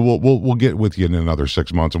review. We'll get with you in another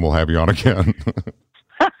 6 months and we'll have you on again.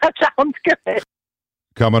 Sounds good.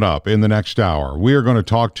 Coming up in the next hour, we are going to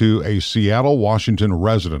talk to a Seattle, Washington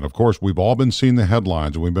resident. Of course, we've all been seeing the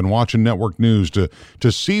headlines, and we've been watching network news to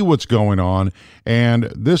see what's going on.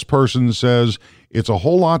 And this person says it's a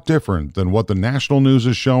whole lot different than what the national news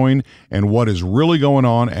is showing and what is really going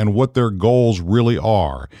on and what their goals really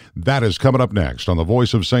are. That is coming up next on the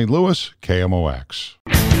Voice of St. Louis, KMOX.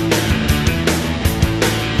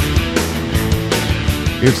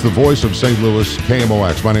 It's the Voice of St. Louis,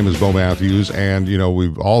 KMOX. My name is Bo Matthews, and,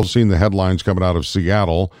 we've all seen the headlines coming out of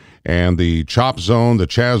Seattle and the CHOP zone, the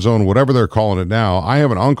Chaz zone, whatever they're calling it now. I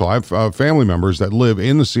have an uncle. I have family members that live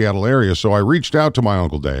in the Seattle area, so I reached out to my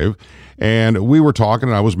Uncle Dave, and we were talking,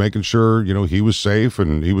 and I was making sure, he was safe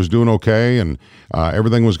and he was doing okay, and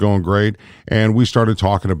everything was going great. And we started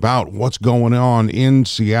talking about what's going on in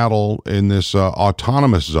Seattle in this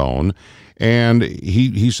autonomous zone. And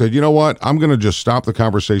he said, you know what, I'm going to just stop the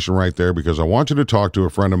conversation right there because I want you to talk to a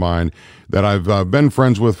friend of mine that I've been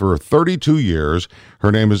friends with for 32 years.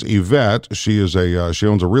 Her name is Yvette. She owns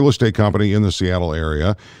a real estate company in the Seattle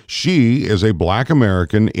area. She is a Black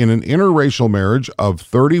American in an interracial marriage of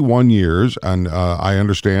 31 years. And I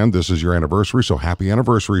understand this is your anniversary, so happy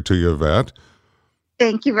anniversary to you, Yvette.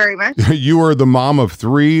 Thank you very much. You are the mom of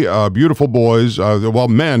 3 beautiful boys,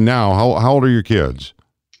 men now. How old are your kids?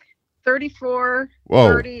 34, Whoa.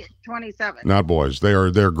 30, 27. Not boys.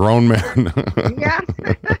 They're grown men. Yeah.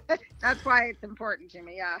 That's why it's important to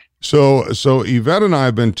me. Yeah. So Yvette and I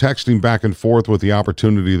have been texting back and forth with the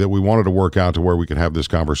opportunity that we wanted to work out to where we could have this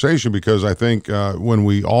conversation, because I think when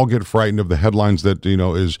we all get frightened of the headlines that,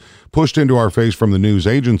 is pushed into our face from the news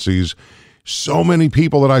agencies, so many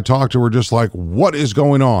people that I talk to are just like, what is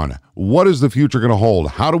going on? What is the future going to hold?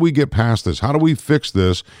 How do we get past this? How do we fix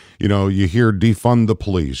this? You hear defund the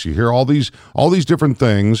police. You hear all these different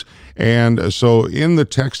things. And so in the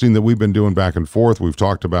texting that we've been doing back and forth, we've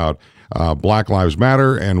talked about Black Lives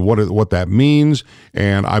Matter and what that means.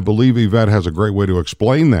 And I believe Yvette has a great way to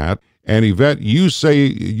explain that. And Yvette, you say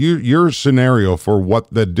your scenario for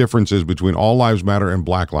what the difference is between All Lives Matter and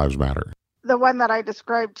Black Lives Matter. The one that I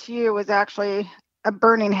described to you was actually a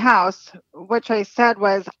burning house, which I said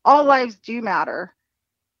was all lives do matter,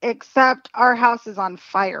 except our house is on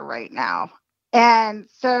fire right now. And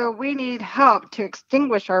so we need help to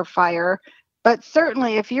extinguish our fire. But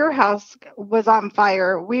certainly if your house was on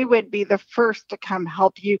fire, we would be the first to come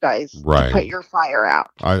help you guys Right. to put your fire out.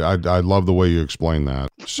 I love the way you explain that.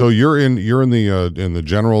 So you're in the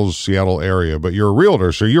general Seattle area, but you're a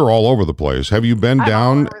realtor, so you're all over the place. Have you been I'm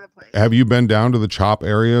down? all over the place. Have you been down to the CHOP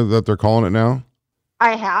area that they're calling it now?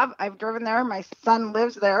 I have. I've driven there. My son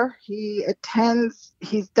lives there. He's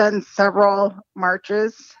done several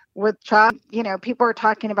marches with CHOP. People are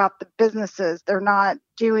talking about the businesses. They're not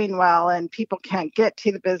doing well and people can't get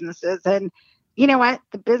to the businesses. And you know what?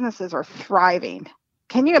 The businesses are thriving.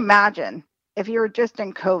 Can you imagine if you were just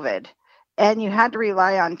in COVID and you had to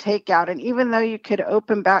rely on takeout, and even though you could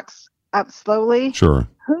open back up slowly, Sure.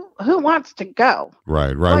 who wants to go?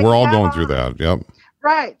 Right. Like, We're all yeah. going through that. Yep.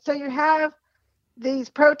 Right. So you have these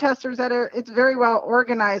protesters it's very well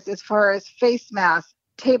organized as far as face masks,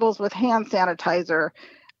 tables with hand sanitizer.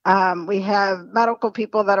 We have medical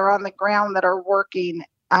people that are on the ground that are working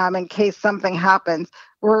in case something happens.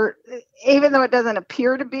 Even though it doesn't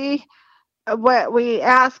appear to be, what we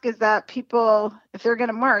ask is that people, if they're going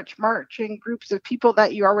to march in groups of people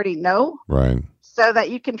that you already know. Right. So that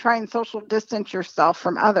you can try and social distance yourself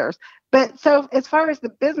from others. But so as far as the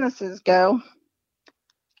businesses go,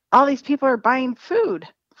 all these people are buying food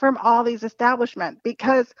from all these establishments,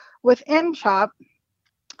 because within CHOP,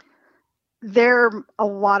 there are a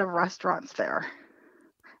lot of restaurants there.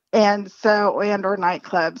 And or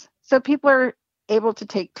nightclubs. So people are able to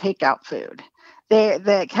take takeout food.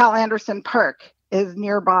 The Cal Anderson Park is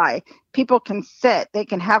nearby. People can sit, they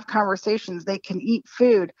can have conversations, they can eat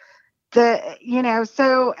food.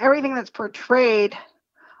 So everything that's portrayed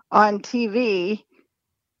on TV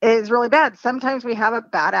is really bad. Sometimes we have a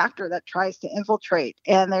bad actor that tries to infiltrate,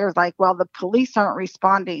 and there's like, well, the police aren't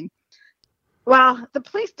responding. Well, the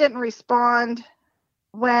police didn't respond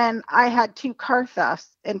when I had 2 car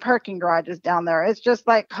thefts in parking garages down there. It's just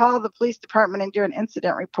like, call the police department and do an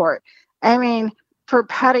incident report. I mean, for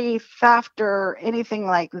petty theft or anything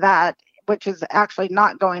like that, which is actually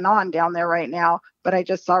not going on down there right now, but I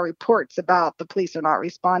just saw reports about the police are not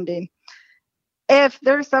responding. If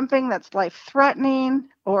there's something that's life-threatening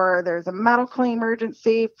or there's a medical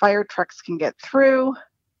emergency, fire trucks can get through,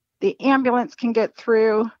 the ambulance can get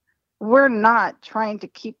through. We're not trying to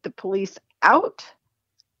keep the police out.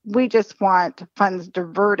 We just want funds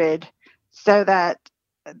diverted so that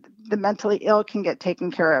the mentally ill can get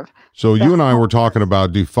taken care of. So you and I were talking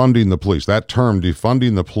about defunding the police. That term,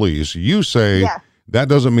 defunding the police, you say that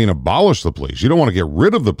doesn't mean abolish the police. You don't want to get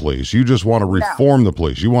rid of the police. You just want to reform the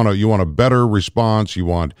police. You want a better response. You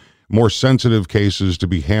want more sensitive cases to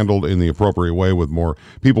be handled in the appropriate way with more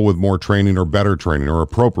people with more training or better training or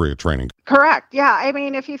appropriate training. Correct. Yeah. I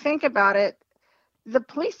mean, if you think about it, the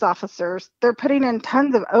police officers, they're putting in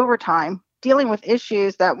tons of overtime dealing with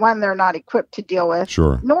issues that, one, they're not equipped to deal with,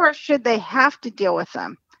 Sure. nor should they have to deal with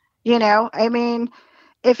them. I mean,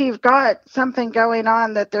 if you've got something going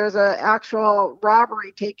on that there's an actual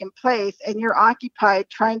robbery taking place and you're occupied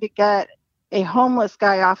trying to get a homeless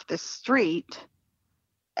guy off the street,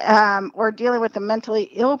 or dealing with a mentally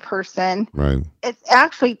ill person, right, it's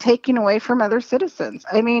actually taking away from other citizens.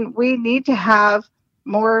 I mean, we need to have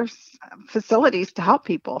more facilities to help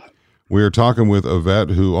people. We are talking with Yvette,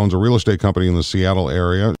 who owns a real estate company in the Seattle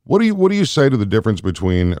area. What do you say to the difference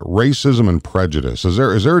between racism and prejudice? Is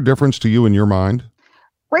there a difference to you in your mind?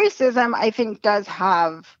 Racism, I think, does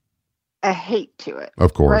have a hate to it.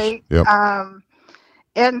 Of course. Right? Yep.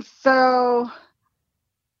 And so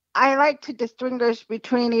I like to distinguish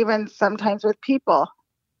between, even sometimes with people.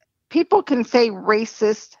 People can say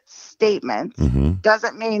racist statements. Mm-hmm.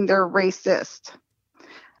 Doesn't mean they're racist.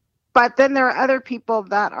 But then there are other people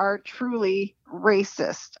that are truly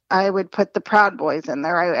racist. I would put the Proud Boys in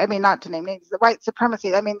there. I mean, not to name names, the white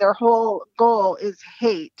supremacy. I mean, their whole goal is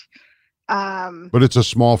hate. But it's a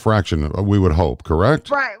small fraction, we would hope, correct?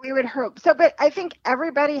 Right, we would hope. So, but I think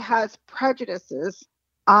everybody has prejudices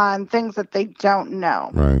on things that they don't know.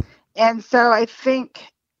 Right. And so I think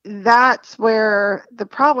that's where the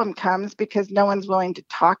problem comes, because no one's willing to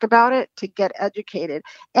talk about it, to get educated.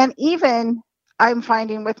 And even I'm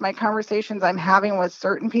finding with my conversations I'm having with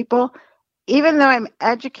certain people, even though I'm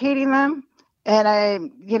educating them and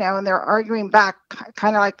and they're arguing back,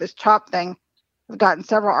 kind of like this CHOP thing. I've gotten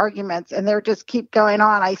several arguments and they're just keep going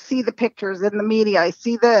on. I see the pictures in the media. I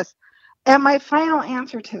see this. And my final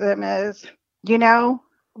answer to them is,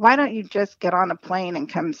 why don't you just get on a plane and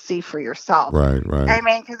come see for yourself? Right. I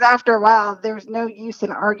mean, because after a while, there's no use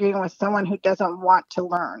in arguing with someone who doesn't want to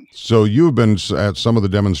learn. So you've been at some of the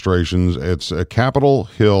demonstrations. It's a Capitol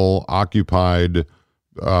Hill occupied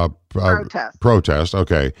protest.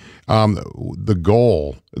 Okay. The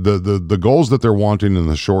goal, the goals that they're wanting in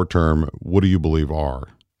the short term, what do you believe are?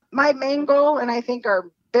 My main goal, and I think our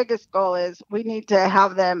biggest goal, is we need to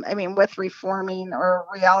have them, with reforming or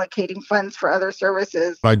reallocating funds for other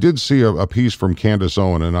services. I did see a piece from Candace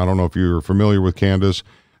Owen, and I don't know if you're familiar with Candace.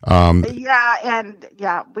 We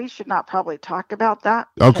should not probably talk about that.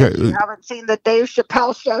 Okay. You haven't seen the Dave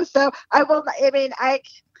Chappelle show. So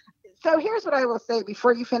so here's what I will say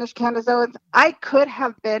before you finish, Candace Owens. I could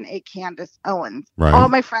have been a Candace Owens. Right. All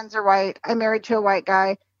my friends are white. I'm married to a white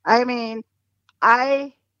guy.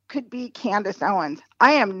 I could be Candace Owens.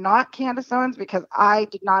 I am not Candace Owens because I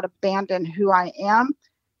did not abandon who I am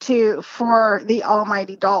for the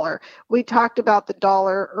almighty dollar. We talked about the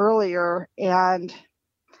dollar earlier, and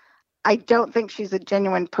I don't think she's a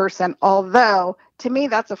genuine person, although to me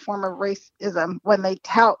that's a form of racism when they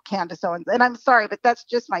tout Candace Owens. And I'm sorry, but that's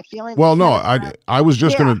just my feeling. Well, no, I was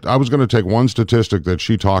just gonna take one statistic that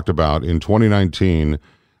she talked about in 2019.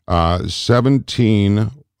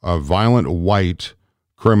 17 violent white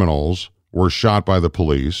criminals were shot by the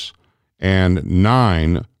police, and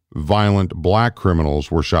 9 violent black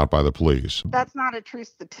criminals were shot by the police. That's not a true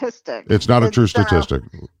statistic. It's not a true statistic.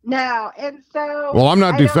 No, and so. Well, I'm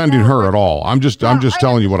not defending her at all. I'm just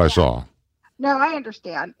telling you what I saw. No, I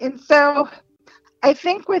understand. And so I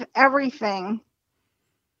think with everything,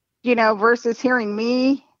 versus hearing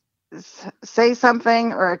me say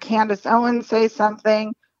something or Candace Owens say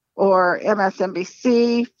something or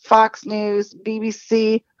MSNBC, Fox News,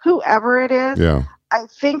 BBC, whoever it is, yeah. I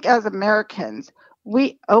think as Americans,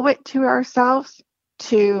 we owe it to ourselves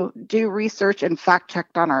to do research and fact check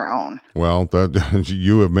on our own. Well,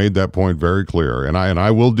 you have made that point very clear, and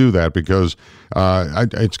I will do that because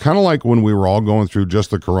it's kind of like when we were all going through just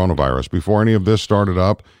the coronavirus before any of this started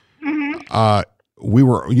up. Mm-hmm. We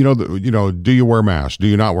were, do you wear masks? Do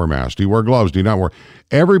you not wear masks? Do you wear gloves? Do you not wear?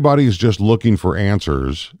 Everybody's just looking for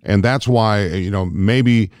answers, and that's why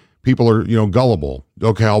maybe people are gullible.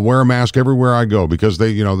 Okay, I'll wear a mask everywhere I go because the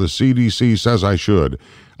CDC says I should.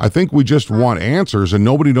 I think we just want answers, and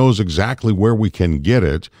nobody knows exactly where we can get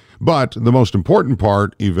it. But the most important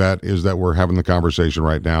part, Yvette, is that we're having the conversation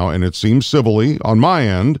right now, and it seems civilly on my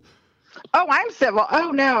end. Oh, I'm civil.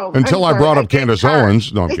 Oh, no. Until I brought up Candace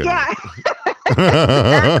Owens. No, I'm kidding. Yeah.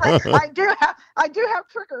 I do have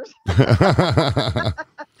triggers.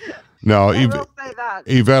 No, I will say that.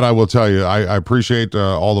 Yvette, I will tell you, I appreciate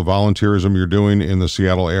all the volunteerism you're doing in the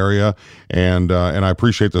Seattle area, and I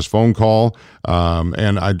appreciate this phone call.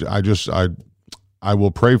 And I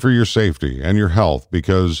will pray for your safety and your health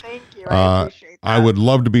because thank you. I appreciate that. I would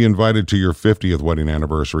love to be invited to your 50th wedding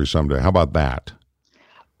anniversary someday. How about that?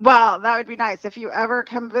 Well, that would be nice. If you ever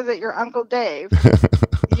come visit your Uncle Dave,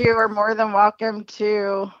 you are more than welcome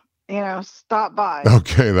to stop by.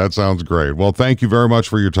 Okay, that sounds great. Well, thank you very much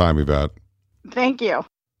for your time, Yvette. Thank you.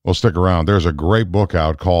 Well, stick around. There's a great book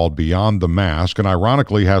out called Beyond the Mask, and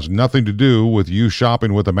ironically has nothing to do with you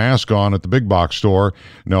shopping with a mask on at the big box store.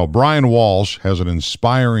 No, Brian Walsh has an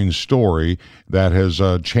inspiring story that has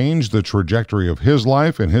changed the trajectory of his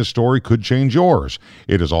life, and his story could change yours.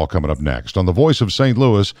 It is all coming up next on the Voice of St.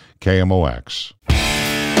 Louis, KMOX.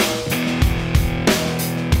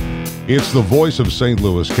 It's the Voice of St.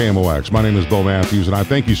 Louis, KMOX. My name is Bo Matthews, and I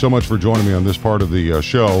thank you so much for joining me on this part of the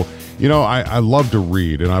show. I love to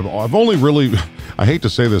read, and I've only really, I hate to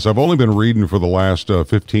say this, I've only been reading for the last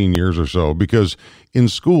 15 years or so because in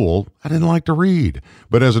school, I didn't like to read.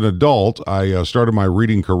 But as an adult, I started my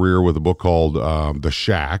reading career with a book called The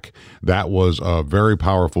Shack. That was a very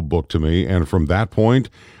powerful book to me, and from that point,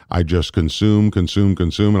 I just consume.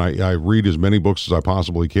 And I read as many books as I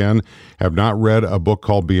possibly can. Have not read a book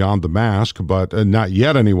called Beyond the Mask, but not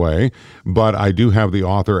yet anyway. But I do have the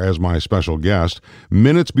author as my special guest.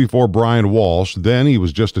 Minutes before Brian Walsh, then he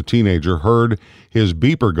was just a teenager, heard his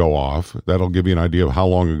beeper go off. That'll give you an idea of how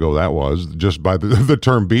long ago that was, just by the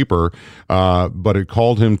term beeper. But it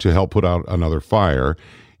called him to help put out another fire.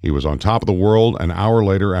 He was on top of the world an hour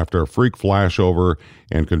later after a freak flashover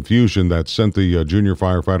and confusion that sent the junior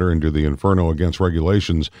firefighter into the inferno against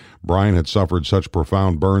regulations. Brian had suffered such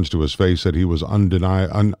profound burns to his face that he was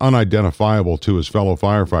unidentifiable to his fellow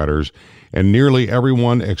firefighters, and nearly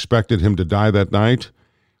everyone expected him to die that night,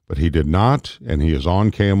 but he did not, and he is on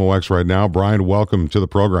KMOX right now. Brian, welcome to the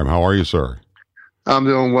program. How are you, sir? I'm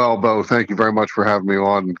doing well, Bo. Thank you very much for having me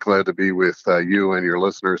on. Glad to be with you and your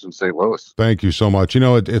listeners in St. Louis. Thank you so much.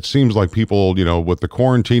 It seems like people, with the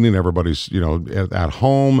quarantining, everybody's, at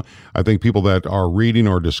home. I think people that are reading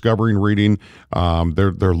or discovering reading,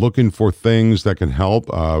 they're looking for things that can help.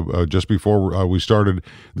 Just before we started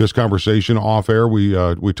this conversation off air, we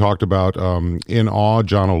talked about In Awe,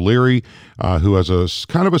 John O'Leary, who has a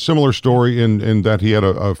kind of a similar story in that he had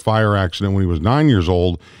a fire accident when he was 9 years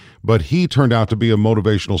old. But he turned out to be a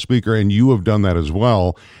motivational speaker, and you have done that as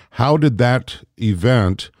well. How did that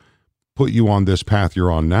event put you on this path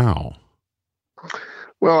you're on now?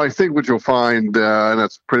 Well, I think what you'll find, and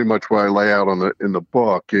that's pretty much what I lay out in the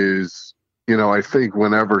book, is, I think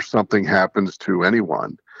whenever something happens to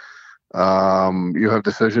anyone, you have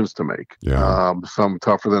decisions to make. Yeah. Some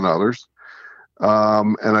tougher than others.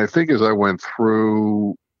 And I think as I went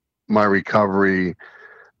through my recovery,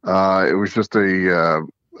 it was just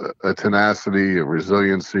a tenacity, a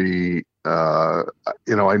resiliency. I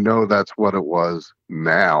know that's what it was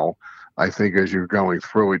now. I think as you're going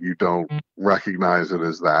through it, you don't recognize it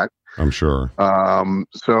as that. I'm sure.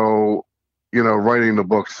 So, writing the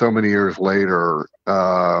book so many years later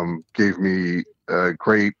gave me a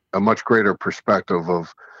much greater perspective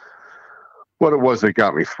of what it was that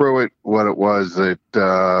got me through it, what it was that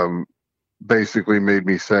basically made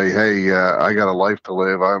me say, hey, I got a life to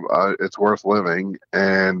live. It's worth living,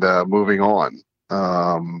 and moving on.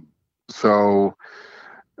 When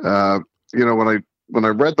I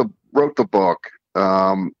wrote the book,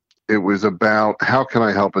 it was about how can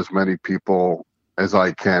I help as many people as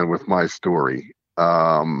I can with my story.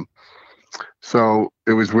 So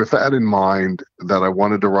it was with that in mind that I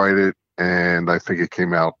wanted to write it, and I think it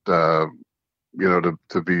came out to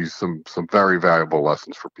be some very valuable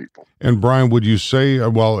lessons for people. And Brian, would you say,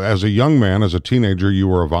 as a young man, as a teenager, you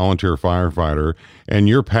were a volunteer firefighter, and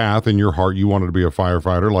your path in your heart, you wanted to be a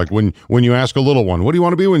firefighter? Like when you ask a little one, what do you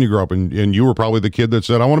want to be when you grow up? And you were probably the kid that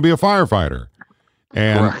said, I want to be a firefighter.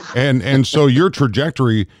 And, Right. and so your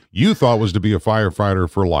trajectory, you thought, was to be a firefighter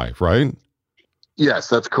for life, right? Yes,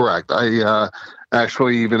 that's correct. I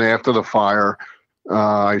actually, even after the fire,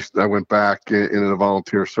 I went back in a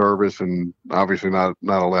volunteer service, and obviously not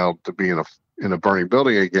allowed to be in a burning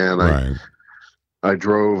building again. Right. I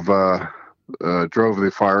drove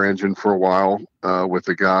the fire engine for a while with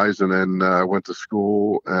the guys, and then went to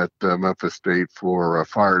school at Memphis State for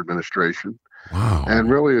fire administration. Wow. And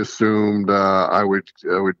really assumed I would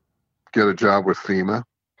get a job with FEMA.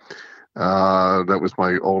 That was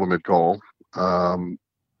my ultimate goal.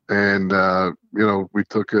 We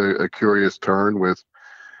took a curious turn with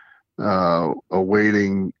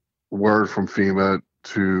awaiting word from FEMA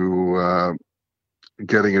to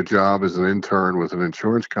getting a job as an intern with an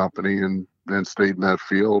insurance company, and then stayed in that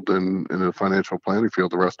field and in the financial planning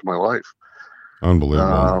field the rest of my life.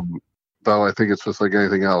 Unbelievable. Though I think it's just like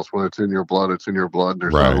anything else. When it's in your blood, it's in your blood.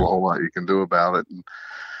 There's Right. not a whole lot you can do about it. And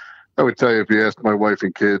I would tell you, if you asked my wife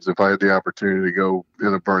and kids if I had the opportunity to go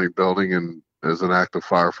in a burning building and as an active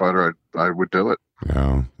firefighter, I would do it.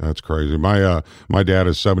 Yeah, that's crazy. My dad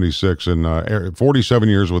is 76 and 47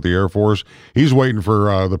 years with the Air Force. He's waiting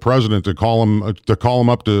for the president to call him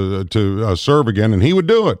up to serve again, and he would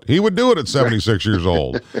do it. He would do it at 76 years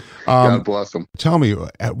old. God bless him. Tell me,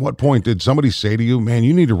 at what point did somebody say to you, "Man,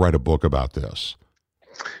 you need to write a book about this"?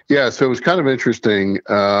 Yeah, so it was kind of interesting.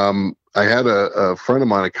 I had a friend of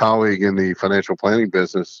mine, a colleague in the financial planning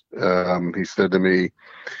business. He said to me,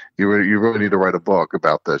 you really need to write a book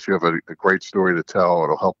about this. You have a great story to tell.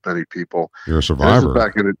 It'll help many people. You're a survivor.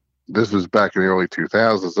 This was back in the early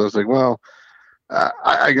 2000s. I was like, well,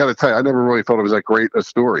 I got to tell you, I never really thought it was that great a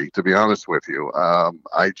story, to be honest with you.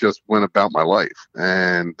 I just went about my life,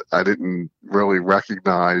 and I didn't really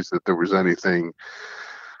recognize that there was anything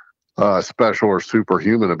special or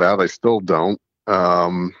superhuman about it. I still don't.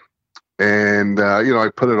 I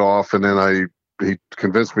put it off, and then he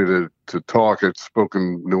convinced me to talk. I spoke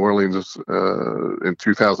in New Orleans in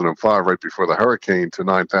 2005, right before the hurricane, to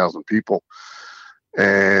 9,000 people.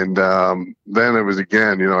 And then it was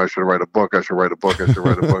again, I should write a book. I should write a book. I should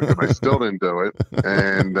write a book. And I still didn't do it.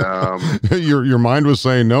 And your mind was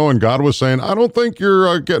saying no, and God was saying, I don't think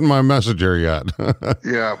you're getting my message here yet.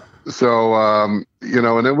 yeah. So, and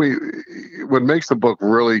then what makes the book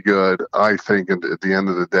really good, I think, at the end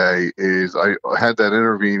of the day, is I had that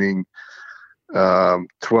intervening 12,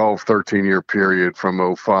 13-year period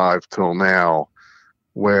from 05 till now,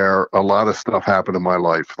 where a lot of stuff happened in my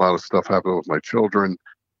life. A lot of stuff happened with my children.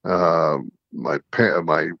 My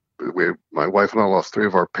wife and I lost 3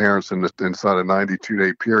 of our parents inside a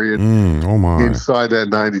 92-day period. Oh my! Inside that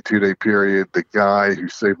 92-day period, the guy who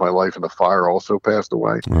saved my life in the fire also passed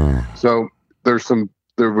away. So there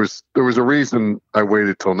was a reason I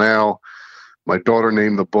waited till now. My daughter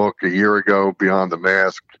named the book a year ago, Beyond the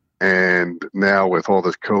Mask. And now with all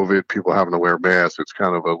this COVID, people having to wear masks, it's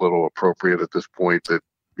kind of a little appropriate at this point that,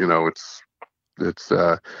 it's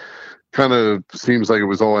kind of seems like it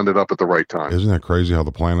was all ended up at the right time. Isn't that crazy how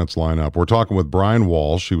the planets line up? We're talking with Brian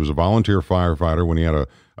Walsh. He was a volunteer firefighter when he had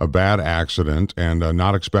a bad accident and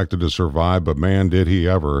not expected to survive, but man, did he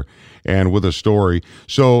ever. And with a story.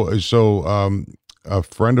 So a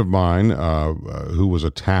friend of mine who was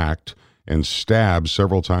attacked and stabbed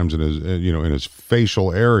several times in his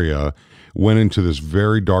facial area, went into this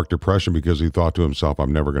very dark depression because he thought to himself,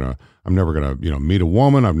 I'm never gonna meet a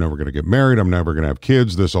woman. I'm never gonna get married. I'm never gonna have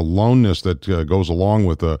kids. This aloneness that goes along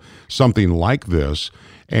with something like this.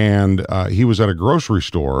 And he was at a grocery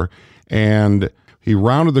store, and he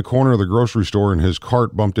rounded the corner of the grocery store, and his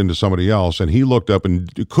cart bumped into somebody else, and he looked up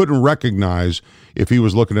and couldn't recognize if he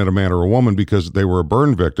was looking at a man or a woman because they were a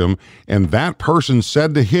burn victim. And that person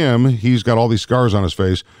said to him, he's got all these scars on his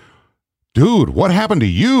face, dude, what happened to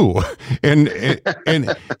you? And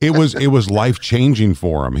it was life-changing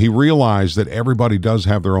for him. He realized that everybody does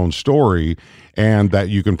have their own story and that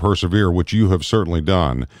you can persevere, which you have certainly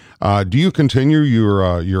done. Do you continue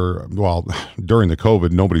your well, during the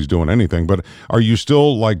COVID, nobody's doing anything, but are you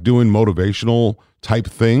still like doing motivational type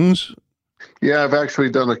things? Yeah, I've actually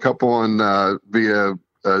done a couple on via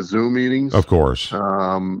Zoom meetings. Of course.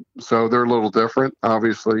 So they're a little different,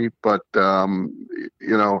 obviously, but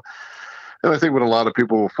and I think what a lot of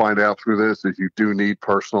people will find out through this is you do need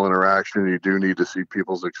personal interaction. You do need to see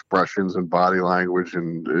people's expressions and body language,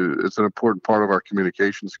 and it's an important part of our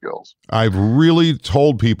communication skills. I've really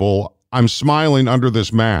told people I'm smiling under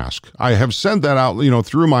this mask. I have said that out,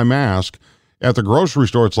 through my mask at the grocery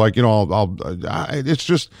store. It's like, it's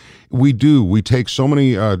just, we take so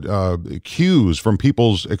many cues from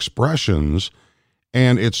people's expressions.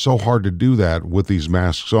 And it's so hard to do that with these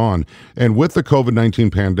masks on. And with the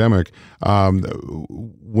COVID-19 pandemic,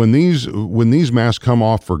 when these masks come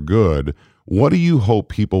off for good, what do you hope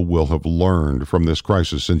people will have learned from this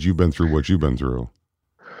crisis since you've been through what you've been through?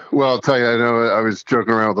 Well, I'll tell you, I know I was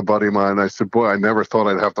joking around with a buddy of mine. I said, boy, I never thought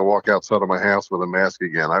I'd have to walk outside of my house with a mask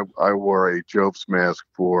again. I wore a Jobst mask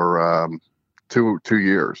for 2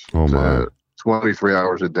 years. Oh, my. 23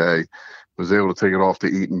 hours a day. Was able to take it off to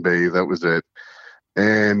eat and bathe. That was it.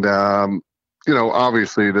 And,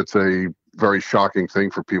 obviously that's a very shocking thing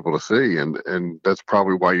for people to see. And that's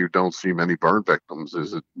probably why you don't see many burn victims,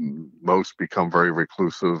 is that most become very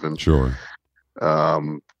reclusive. And sure.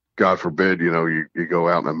 God forbid, you go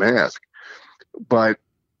out in a mask. But,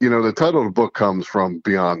 the title of the book comes from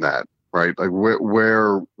beyond that, right? Like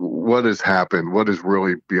what has happened? What is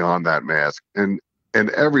really beyond that mask? And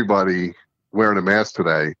everybody wearing a mask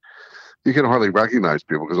today, you can hardly recognize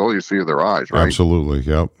people because all you see are their eyes, right? Absolutely,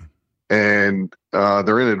 yep. And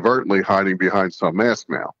they're inadvertently hiding behind some mask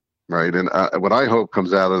now, right? And what I hope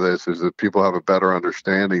comes out of this is that people have a better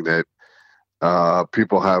understanding that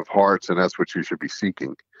people have hearts, and that's what you should be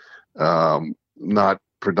seeking, not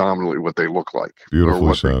predominantly what they look like. Beautifully or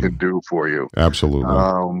what said. They can do for you.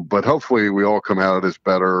 Absolutely. But hopefully we all come out of this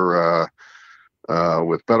better,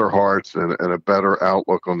 with better hearts and a better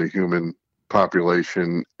outlook on the human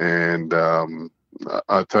population, and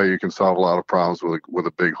I'll tell you can solve a lot of problems with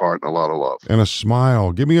a big heart and a lot of love and a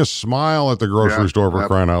smile. Give me a smile at the grocery store for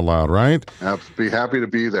crying out loud, right? Be happy to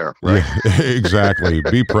be there, right? Yeah, exactly.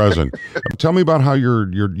 Be present. Tell me about how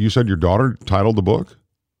you said your daughter titled the book.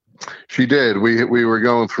 She did. We were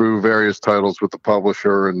going through various titles with the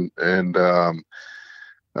publisher, and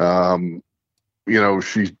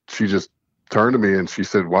she just turned to me and she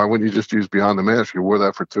said, why wouldn't you just use Beyond the Mask? You wore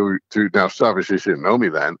that for two now obviously she didn't know me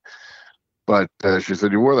then, but she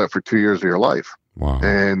said you wore that for 2 years of your life. Wow.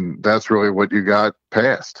 And that's really what you got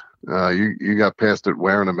past. You got past it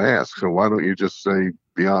wearing a mask, so why don't you just say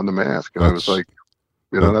Beyond the Mask? And I was like,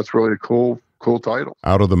 that's really a cool title.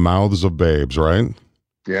 Out of the Mouths of Babes, right?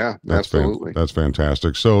 Yeah, absolutely. That's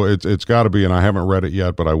fantastic. So it's got to be, and I haven't read it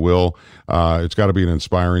yet, but I will. It's got to be an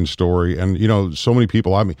inspiring story. And, so many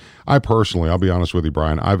people, I personally, I'll be honest with you,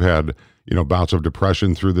 Brian, I've had, bouts of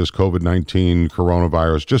depression through this COVID-19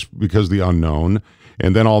 coronavirus just because the unknown.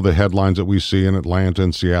 And then all the headlines that we see in Atlanta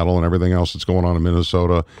and Seattle and everything else that's going on in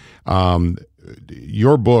Minnesota.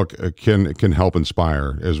 Your book can help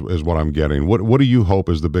inspire is what I'm getting. What do you hope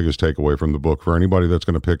is the biggest takeaway from the book for anybody that's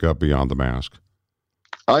going to pick up Beyond the Mask?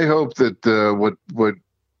 I hope that what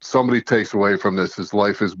somebody takes away from this is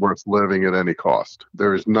life is worth living at any cost.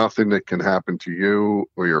 There is nothing that can happen to you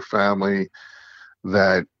or your family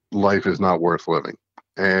that life is not worth living.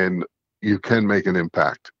 And you can make an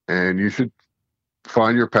impact. And you should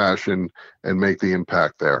find your passion and make the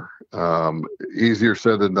impact there. Easier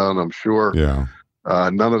said than done, I'm sure. Yeah.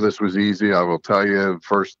 None of this was easy. I will tell you,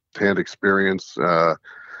 first-hand experience,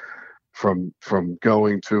 from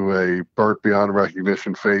going to a burnt beyond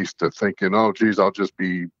recognition face to thinking, oh geez, I'll just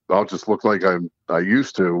look like I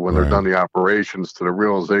used to when they're done the operations, to the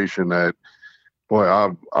realization that, boy,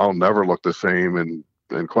 I'll never look the same. And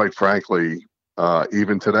quite frankly,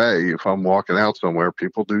 even today, if I'm walking out somewhere,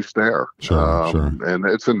 people do stare. Sure. And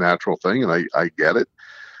it's a natural thing, and I get it.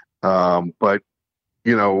 But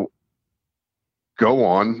go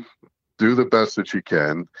on, do the best that you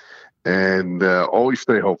can. And always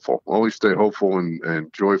stay hopeful. Always stay hopeful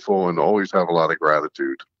and joyful, and always have a lot of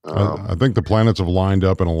gratitude. I think the planets have lined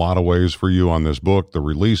up in a lot of ways for you on this book, the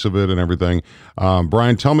release of it, and everything.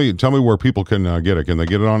 Brian, tell me where people can get it. Can they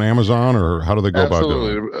get it on Amazon, or how do they go about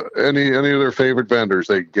doing it? Any of their favorite vendors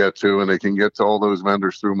they can get to, and they can get to all those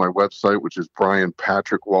vendors through my website, which is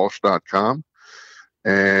brianpatrickwalsh.com.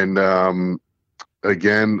 And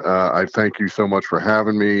again, I thank you so much for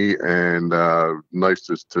having me, and nice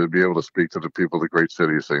to be able to speak to the people of the great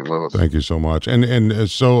city of St. Louis. Thank you so much. And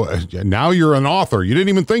so now you're an author. You didn't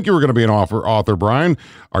even think you were going to be an author, Brian.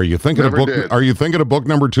 Are you thinking of book? Are you thinking of book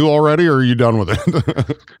number 2 already, or are you done with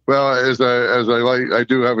it? Well, I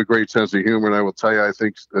do have a great sense of humor, and I will tell you, I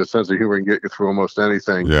think a sense of humor can get you through almost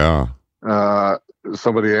anything. Yeah.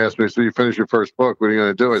 Somebody asked me, so you finish your first book, what are you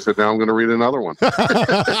going to do? I said, now I'm going to read another one.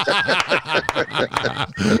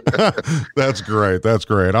 That's great.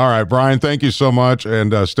 All right, Brian, thank you so much,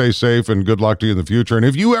 and stay safe, and good luck to you in the future. And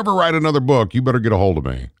if you ever write another book, you better get a hold of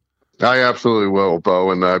me. I absolutely will,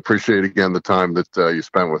 Bo, and I appreciate again the time that you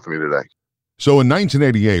spent with me today. So in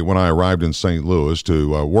 1988, when I arrived in St. Louis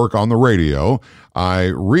to work on the radio, I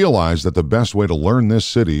realized that the best way to learn this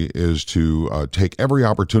city is to take every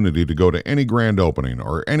opportunity to go to any grand opening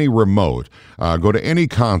or any remote, go to any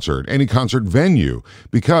concert venue,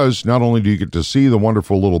 because not only do you get to see the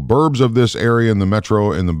wonderful little burbs of this area in the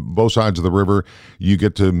metro and the both sides of the river, you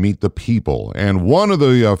get to meet the people. And one of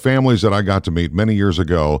the families that I got to meet many years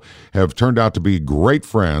ago have turned out to be great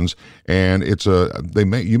friends. And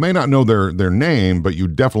you may not know their name, but you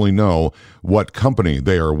definitely know what company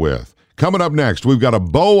they are with. Coming up next, we've got a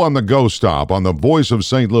Bo on the Go stop on the voice of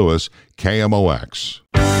St. Louis, KMOX.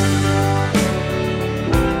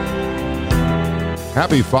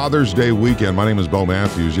 Happy Father's Day weekend. My name is Bo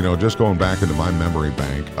Matthews. Just going back into my memory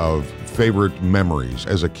bank of favorite memories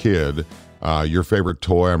as a kid. Your favorite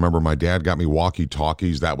toy. I remember my dad got me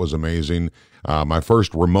walkie-talkies. That was amazing. My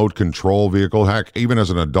first remote control vehicle. Heck, even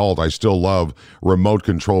as an adult, I still love remote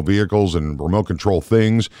control vehicles and remote control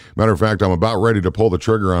things. Matter of fact, I'm about ready to pull the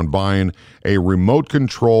trigger on buying a remote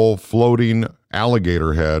control floating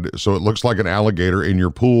alligator head, so it looks like an alligator in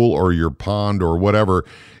your pool or your pond or whatever.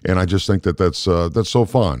 And I just think that's so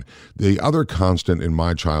fun. The other constant in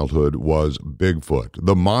my childhood was Bigfoot,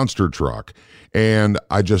 the monster truck. And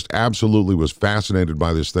I just absolutely was fascinated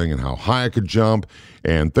by this thing and how high it could jump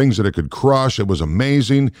and things that it could crush. It was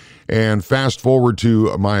amazing. And fast forward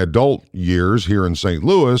to my adult years here in St.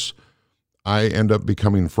 Louis, I end up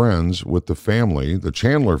becoming friends with the family, the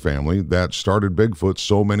Chandler family, that started Bigfoot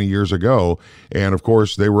so many years ago. And of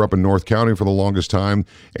course, they were up in North County for the longest time.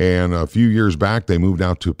 And a few years back, they moved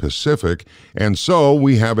out to Pacific. And so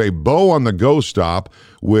we have a Bo on the Go stop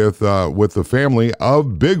with the family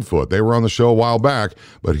of Bigfoot. They were on the show a while back,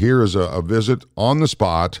 but here is a visit on the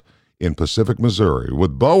spot in Pacific, Missouri,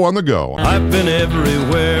 with Bo on the Go. I've been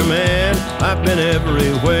everywhere, man. I've been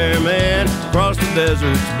everywhere, man. Across the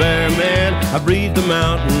deserts bare, man. I breathe the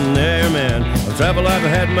mountain air, man. Of travel I've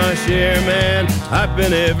had my share, man. I've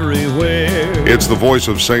been everywhere. It's the voice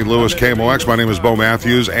of St. Louis, KMOX. My name is Bo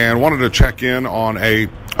Matthews, and wanted to check in on a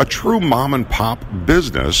a true mom and pop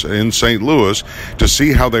business in St. Louis to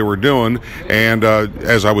see how they were doing. And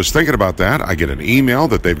as I was thinking about that, I get an email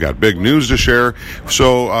that they've got big news to share.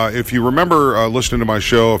 So if you remember listening to my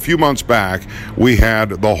show a few months back, we had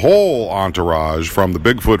the whole entourage from the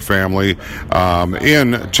Bigfoot family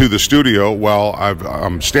in to the studio. Well,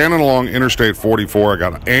 I'm standing along Interstate 44. I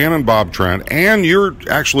got Ann and Bob Trent, and you're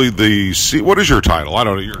actually what is your title? I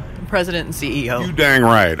don't know. You're President and CEO. You dang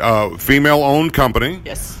right. Female-owned company.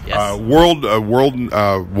 Yes.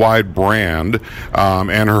 Worldwide brand,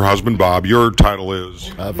 and her husband Bob. Your title is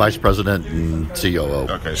Vice President and COO.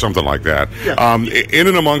 Okay, something like that. Yeah. In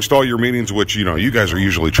and amongst all your meetings, which you guys are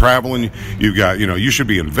usually traveling. You got you should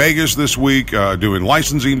be in Vegas this week doing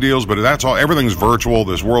licensing deals, but that's all. Everything's virtual.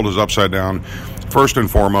 This world is upside down. First and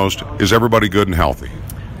foremost, is everybody good and healthy?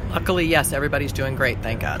 Luckily, yes, everybody's doing great,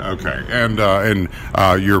 thank God. Okay, and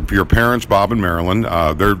your parents, Bob and Marilyn,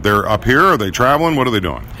 they're up here. Are they traveling? What are they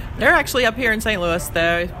doing? They're actually up here in St. Louis.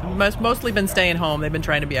 They've mostly been staying home. They've been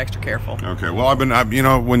trying to be extra careful. Okay, well,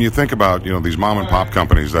 when you think about these mom and pop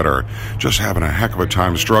companies that are just having a heck of a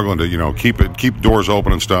time struggling to keep doors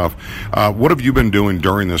open and stuff. What have you been doing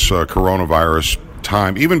during this coronavirus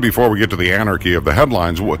time, even before we get to the anarchy of the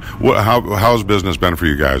headlines? How's business been for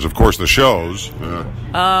you guys? Of course, the shows.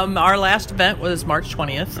 Our last event was March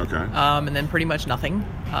 20th. Okay. And then pretty much nothing.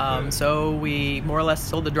 So we more or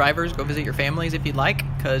less told the drivers, go visit your families if you'd like,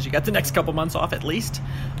 because you got the next couple months off at least.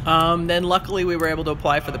 Then luckily we were able to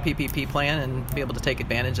apply for the PPP plan and be able to take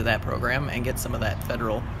advantage of that program and get some of that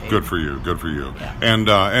federal aid. Good for you. Yeah.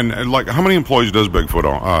 And like, how many employees does Bigfoot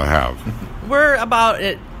have? We're about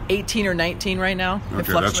at 18 or 19 right now. It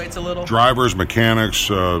fluctuates a little. Drivers, mechanics,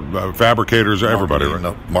 fabricators, everybody.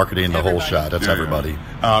 Marketing, the whole shot. That's everybody.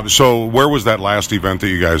 So where was that last event that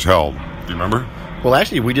you guys held? Do you remember? Well,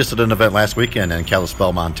 actually, we just did an event last weekend in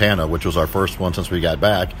Kalispell, Montana, which was our first one since we got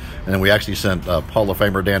back. And then we actually sent Hall of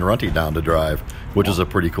Famer Dan Runte down to drive, which was a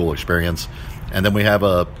pretty cool experience. And then we have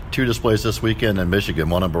 2 displays this weekend in Michigan,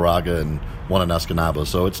 one in Baraga and one in Escanaba.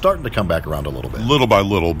 So it's starting to come back around a little bit. Little by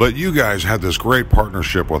little. But you guys had this great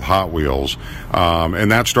partnership with Hot Wheels.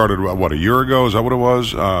 And that started, a year ago? Is that what it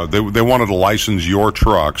was? They wanted to license your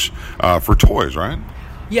trucks for toys, right?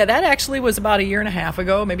 Yeah, that actually was about a year and a half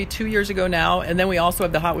ago, maybe 2 years ago now. And then we also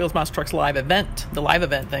have the Hot Wheels Monster Trucks live event, the live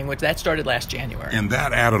event thing, which that started last January. And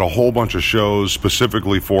that added a whole bunch of shows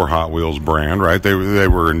specifically for Hot Wheels brand, right? They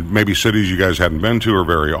were in maybe cities you guys hadn't been to or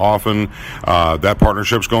very often. That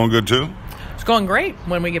partnership's going good too? It's going great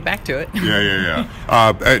when we get back to it. Yeah.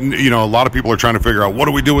 A lot of people are trying to figure out, what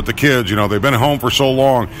do we do with the kids? They've been home for so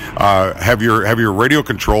long. Have your radio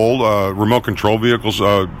controlled, remote control vehicles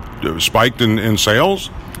spiked in sales?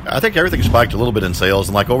 I think everything spiked a little bit in sales,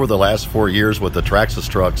 and like over the last 4 years with the Traxxas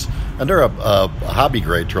trucks, and they're a hobby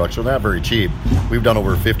grade truck, so they're not very cheap. We've done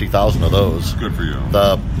over 50,000 of those. Good for you.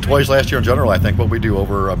 The toys last year in general, I think, we do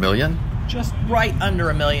over 1 million. Just right under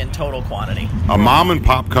 1 million total quantity. A mom and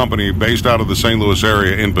pop company based out of the St. Louis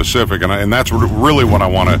area in Pacific, and that's really what I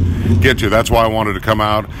want to get to. That's why I wanted to come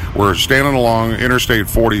out. We're standing along Interstate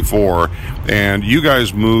 44, and you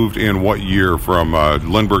guys moved in what year from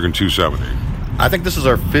Lindbergh and 270? I think this is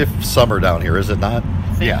our 5th summer down here, is it not?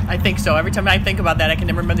 Yeah, I think so. Every time I think about that, I can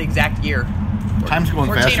never remember the exact year. Time's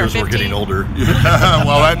going faster as we're getting older.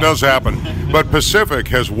 Well, that does happen. But Pacific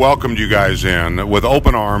has welcomed you guys in with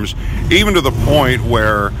open arms, even to the point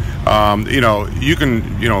where, you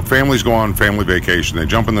can, families go on family vacation. They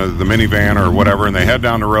jump in the minivan or whatever, and they head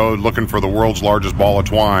down the road looking for the world's largest ball of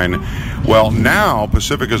twine. Well, now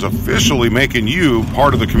Pacific is officially making you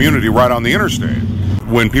part of the community right on the interstate.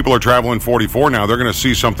 When people are traveling 44 now, they're going to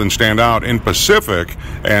see something stand out in Pacific.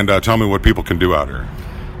 And tell me what people can do out here.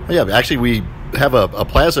 Yeah, actually, we have a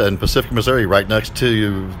plaza in Pacific, Missouri, right next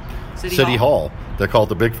to City Hall. They're called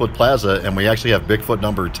the Bigfoot Plaza, and we actually have Bigfoot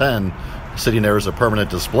number 10 sitting there as a permanent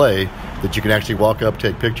display that you can actually walk up,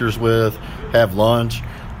 take pictures with, have lunch.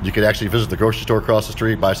 You could actually visit the grocery store across the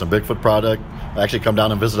street, buy some Bigfoot product, actually come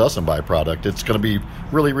down and visit us and buy a product. It's going to be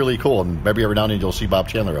really, really cool, and maybe every now and then you'll see Bob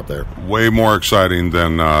Chandler up there. Way more exciting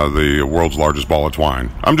than the world's largest ball of twine.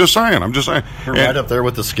 I'm just saying. We're right up there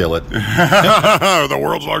with the skillet. The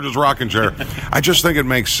world's largest rocking chair. I just think it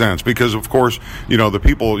makes sense because, of course, the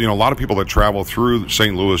people, a lot of people that travel through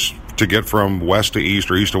St. Louis to get from west to east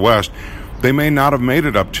or east to west, they may not have made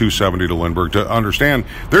it up 270 to Lindbergh to understand.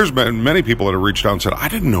 There's been many people that have reached out and said, I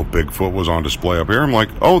didn't know Bigfoot was on display up here. I'm like,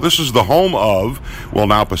 oh, this is the home of, well,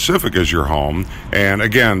 now Pacific is your home. And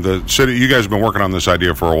again, the city, you guys have been working on this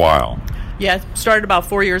idea for a while. Yeah, it started about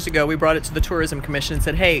 4 years ago. We brought it to the Tourism Commission and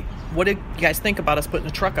said, hey, what did you guys think about us putting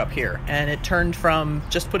a truck up here? And it turned from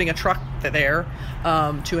just putting a truck there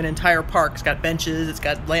to an entire park. It's got benches, it's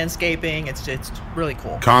got landscaping. It's really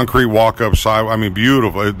cool. Concrete walk-up side. I mean,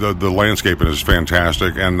 beautiful. The landscaping is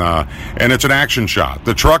fantastic, and it's an action shot.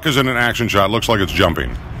 The truck is in an action shot. It looks like it's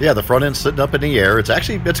jumping. Yeah, the front end's sitting up in the air.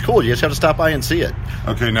 It's cool. You just have to stop by and see it.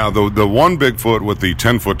 Okay, now the one Bigfoot with the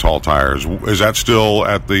 10-foot tall tires, is that still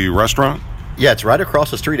at the restaurant? Yeah, it's right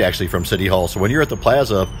across the street, actually, from City Hall. So when you're at the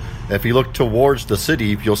plaza, if you look towards the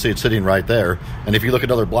city, you'll see it sitting right there. And if you look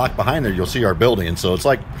another block behind there, you'll see our building. So it's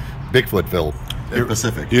like Bigfootville in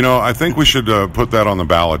Pacific. You know, I think we should put that on the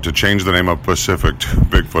ballot to change the name of Pacific to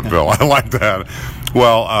Bigfootville. I like that.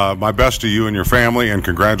 Well, my best to you and your family, and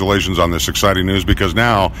congratulations on this exciting news, because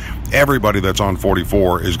now everybody that's on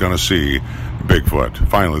 44 is going to see Bigfoot.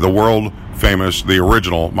 Finally, the world famous, the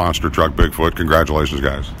original monster truck Bigfoot. Congratulations,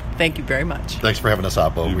 guys. Thank you very much. Thanks for having us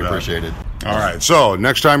out, Bo. We appreciate it. All right, so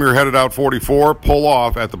next time you're headed out 44, pull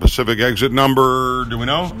off at the Pacific exit number, do we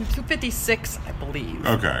know? 256, I believe.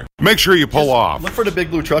 Okay. Make sure you pull off. Look for the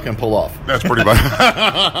big blue truck and pull off. That's pretty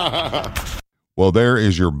much. Well, there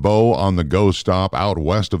is your Bo on the Go stop out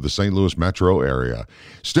west of the St. Louis metro area.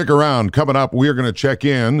 Stick around. Coming up, we're going to check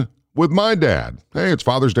in with my dad. Hey, it's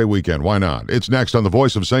Father's Day weekend. Why not? It's next on the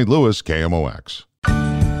Voice of St. Louis, KMOX.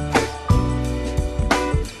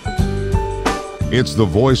 It's the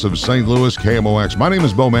Voice of St. Louis, KMOX. My name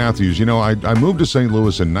is Bo Matthews. You know, I moved to St.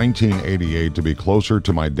 Louis in 1988 to be closer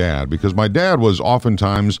to my dad, because my dad was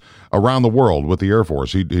oftentimes around the world with the Air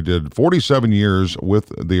Force. He did 47 years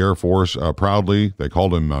with the Air Force proudly. They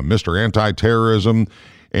called him Mr. Anti-Terrorism.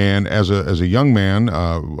 And as a young man,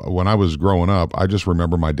 when I was growing up, I just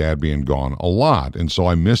remember my dad being gone a lot, and so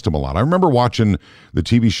I missed him a lot. I remember watching the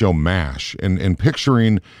TV show MASH and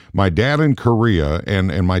picturing my dad in Korea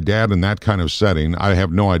and my dad in that kind of setting. I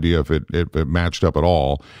have no idea if it matched up at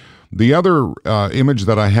all. The other image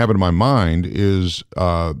that I have in my mind is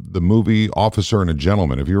the movie Officer and a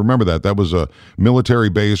Gentleman. If you remember that was a military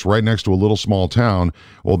base right next to a little small town.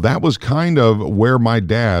 Well, that was kind of where my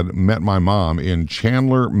dad met my mom, in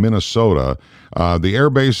Chandler, Minnesota. The air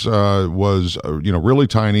base was really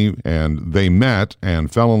tiny, and they met and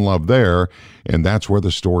fell in love there, and that's where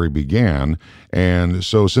the story began. And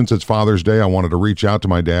so since it's Father's Day, I wanted to reach out to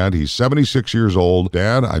my dad. He's 76 years old.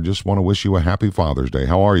 Dad, I just want to wish you a happy Father's Day.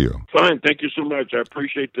 How are you? Fine. Thank you so much. I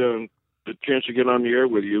appreciate the chance to get on the air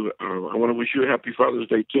with you. I want to wish you a happy Father's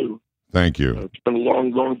Day, too. Thank you. It's been a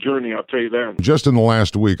long, long journey, I'll tell you that. Just in the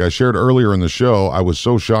last week, I shared earlier in the show, I was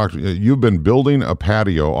so shocked. You've been building a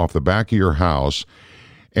patio off the back of your house,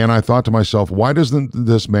 and I thought to myself, why doesn't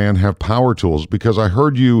this man have power tools? Because I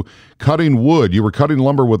heard you cutting wood. You were cutting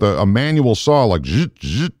lumber with a manual saw, like zzz,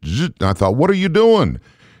 zzz, zzz. And I thought, what are you doing?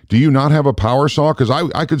 Do you not have a power saw? Because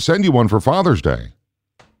I could send you one for Father's Day.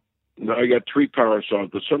 No, I got 3 power saws,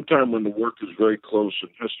 but sometime when the work is very close, it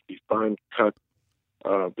has to be fine cut,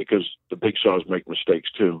 because the big saws make mistakes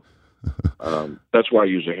too. That's why I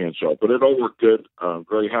use a hand saw. But it all worked good.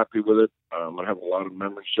 Very happy with it. I have a lot of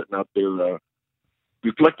memories sitting out there.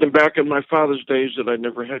 Reflecting back on my father's days that I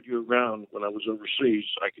never had you around when I was overseas,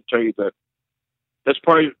 I can tell you that that's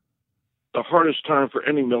probably the hardest time for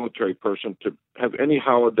any military person, to have any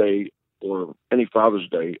holiday or any Father's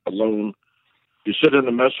Day alone. You sit in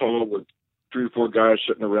a mess hall with 3 or 4 guys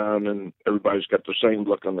sitting around, and everybody's got the same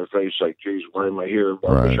look on their face, like, geez, why am I here?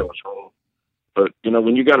 I wish I was home. But,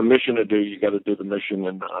 when you got a mission to do, you got to do the mission,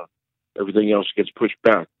 and everything else gets pushed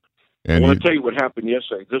back. And I want to tell you what happened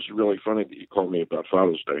yesterday. This is really funny that you called me about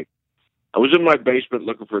Father's Day. I was in my basement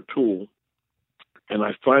looking for a tool, and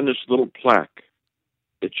I find this little plaque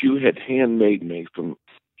that you had handmade me from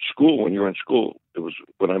school when you were in school. It was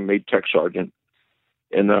when I made tech sergeant.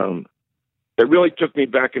 And it really took me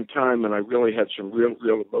back in time, and I really had some real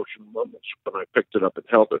emotional moments when I picked it up and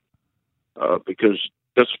held it, because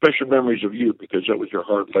that's special memories of you, because that was your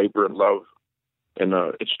hard labor and love. And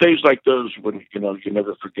it stays like those when, you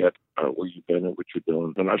never forget where you've been and what you're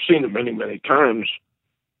doing. And I've seen it many, many times,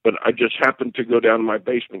 but I just happened to go down to my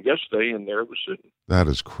basement yesterday, and there it was sitting. That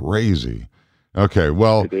is crazy. Okay,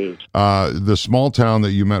 well, the small town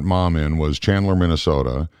that you met Mom in was Chandler,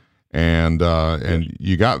 Minnesota, and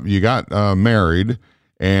you got married,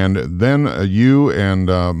 and then you and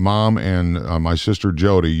Mom and my sister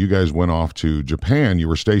Jody, you guys went off to Japan. You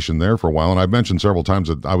were stationed there for a while, and I've mentioned several times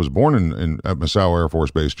that I was born at Misawa Air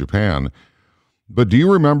Force Base, Japan. But do you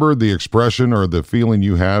remember the expression or the feeling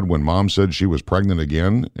you had when Mom said she was pregnant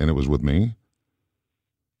again, and it was with me?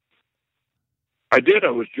 I did.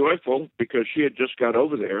 I was joyful because she had just got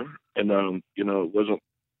over there, and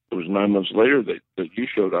it was 9 months later that you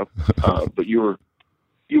showed up. But you were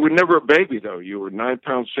You were never a baby, though. You were 9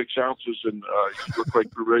 pounds 6 ounces, and you looked like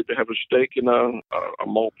you were ready to have a steak and a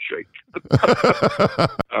malt shake.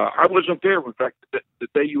 I wasn't there. In fact, the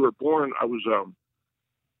day you were born, I was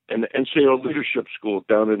in the NCO leadership school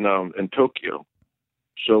down in Tokyo.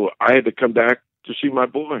 So I had to come back to see my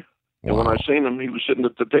boy. And when I seen him, he was sitting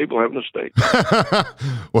at the table having a steak.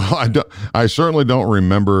 Well, I certainly don't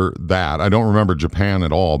remember that. I don't remember Japan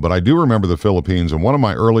at all, but I do remember the Philippines. And one of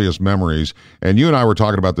my earliest memories, and you and I were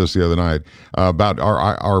talking about this the other night, about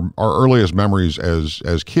our earliest memories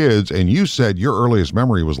as kids. And you said your earliest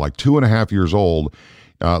memory was like 2.5 years old.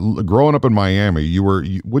 Growing up in Miami,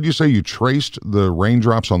 would you say you traced the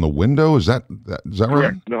raindrops on the window? Is that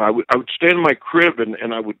right? No, I would stand in my crib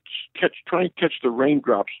and I would try and catch the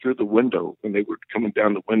raindrops through the window when they were coming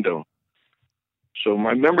down the window. So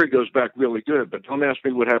my memory goes back really good, but don't ask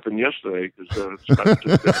me what happened yesterday because it's not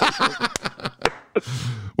too good.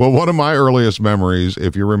 Well, one of my earliest memories,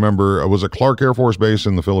 if you remember, was at Clark Air Force Base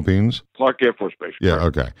in the Philippines. Clark Air Force Base. Yeah,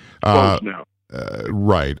 okay. Closed now.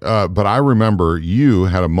 Right. But I remember you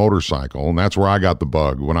had a motorcycle, and that's where I got the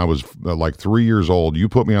bug. When I was like 3 years old, you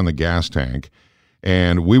put me on the gas tank,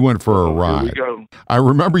 and we went for a ride. Here we go. I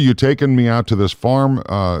remember you taking me out to this farm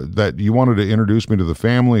that you wanted to introduce me to the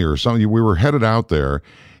family or something. We were headed out there,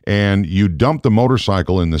 and you dumped the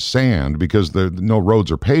motorcycle in the sand because no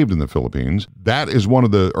roads are paved in the Philippines. That is one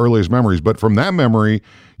of the earliest memories. But from that memory,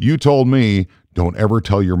 you told me, don't ever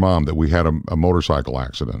tell your mom that we had a motorcycle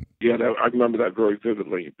accident. Yeah, I remember that very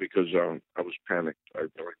vividly because I was panicked. I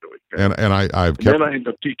really panicked. And then I ended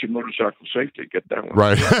up teaching motorcycle safety. Get that one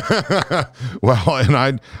right. Well,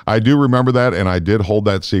 and I do remember that, and I did hold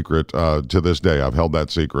that secret to this day. I've held that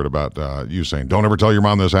secret about you saying, "Don't ever tell your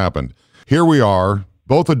mom this happened." Here we are,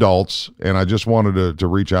 both adults, and I just wanted to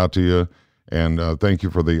reach out to you and thank you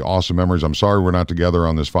for the awesome memories. I'm sorry we're not together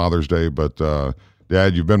on this Father's Day, but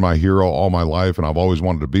Dad, you've been my hero all my life, and I've always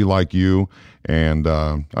wanted to be like you. And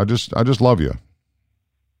I just love you.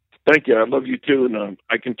 Thank you. I love you too. And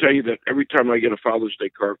I can tell you that every time I get a Father's Day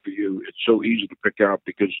card for you, it's so easy to pick out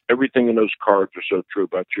because everything in those cards are so true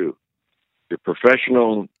about you. You're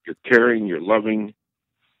professional, you're caring, you're loving.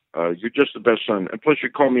 You're just the best son. And plus, you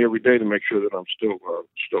call me every day to make sure that I'm still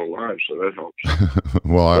alive, so that helps.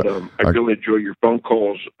 Well, I really enjoy your phone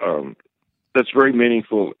calls. That's very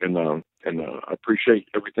meaningful, and I appreciate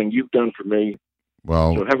everything you've done for me.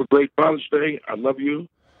 Well, so have a great Father's Day. I love you,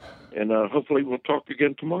 and hopefully we'll talk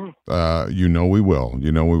again tomorrow. We will.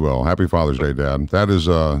 We will. Happy Father's Day, Dad. That is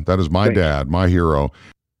my Thanks. dad, my hero.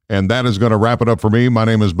 And that is going to wrap it up for me. My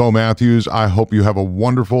name is Bo Matthews. I hope you have a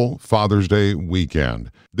wonderful Father's Day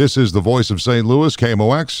weekend. This is the Voice of St. Louis,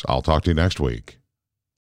 KMOX. I'll talk to you next week.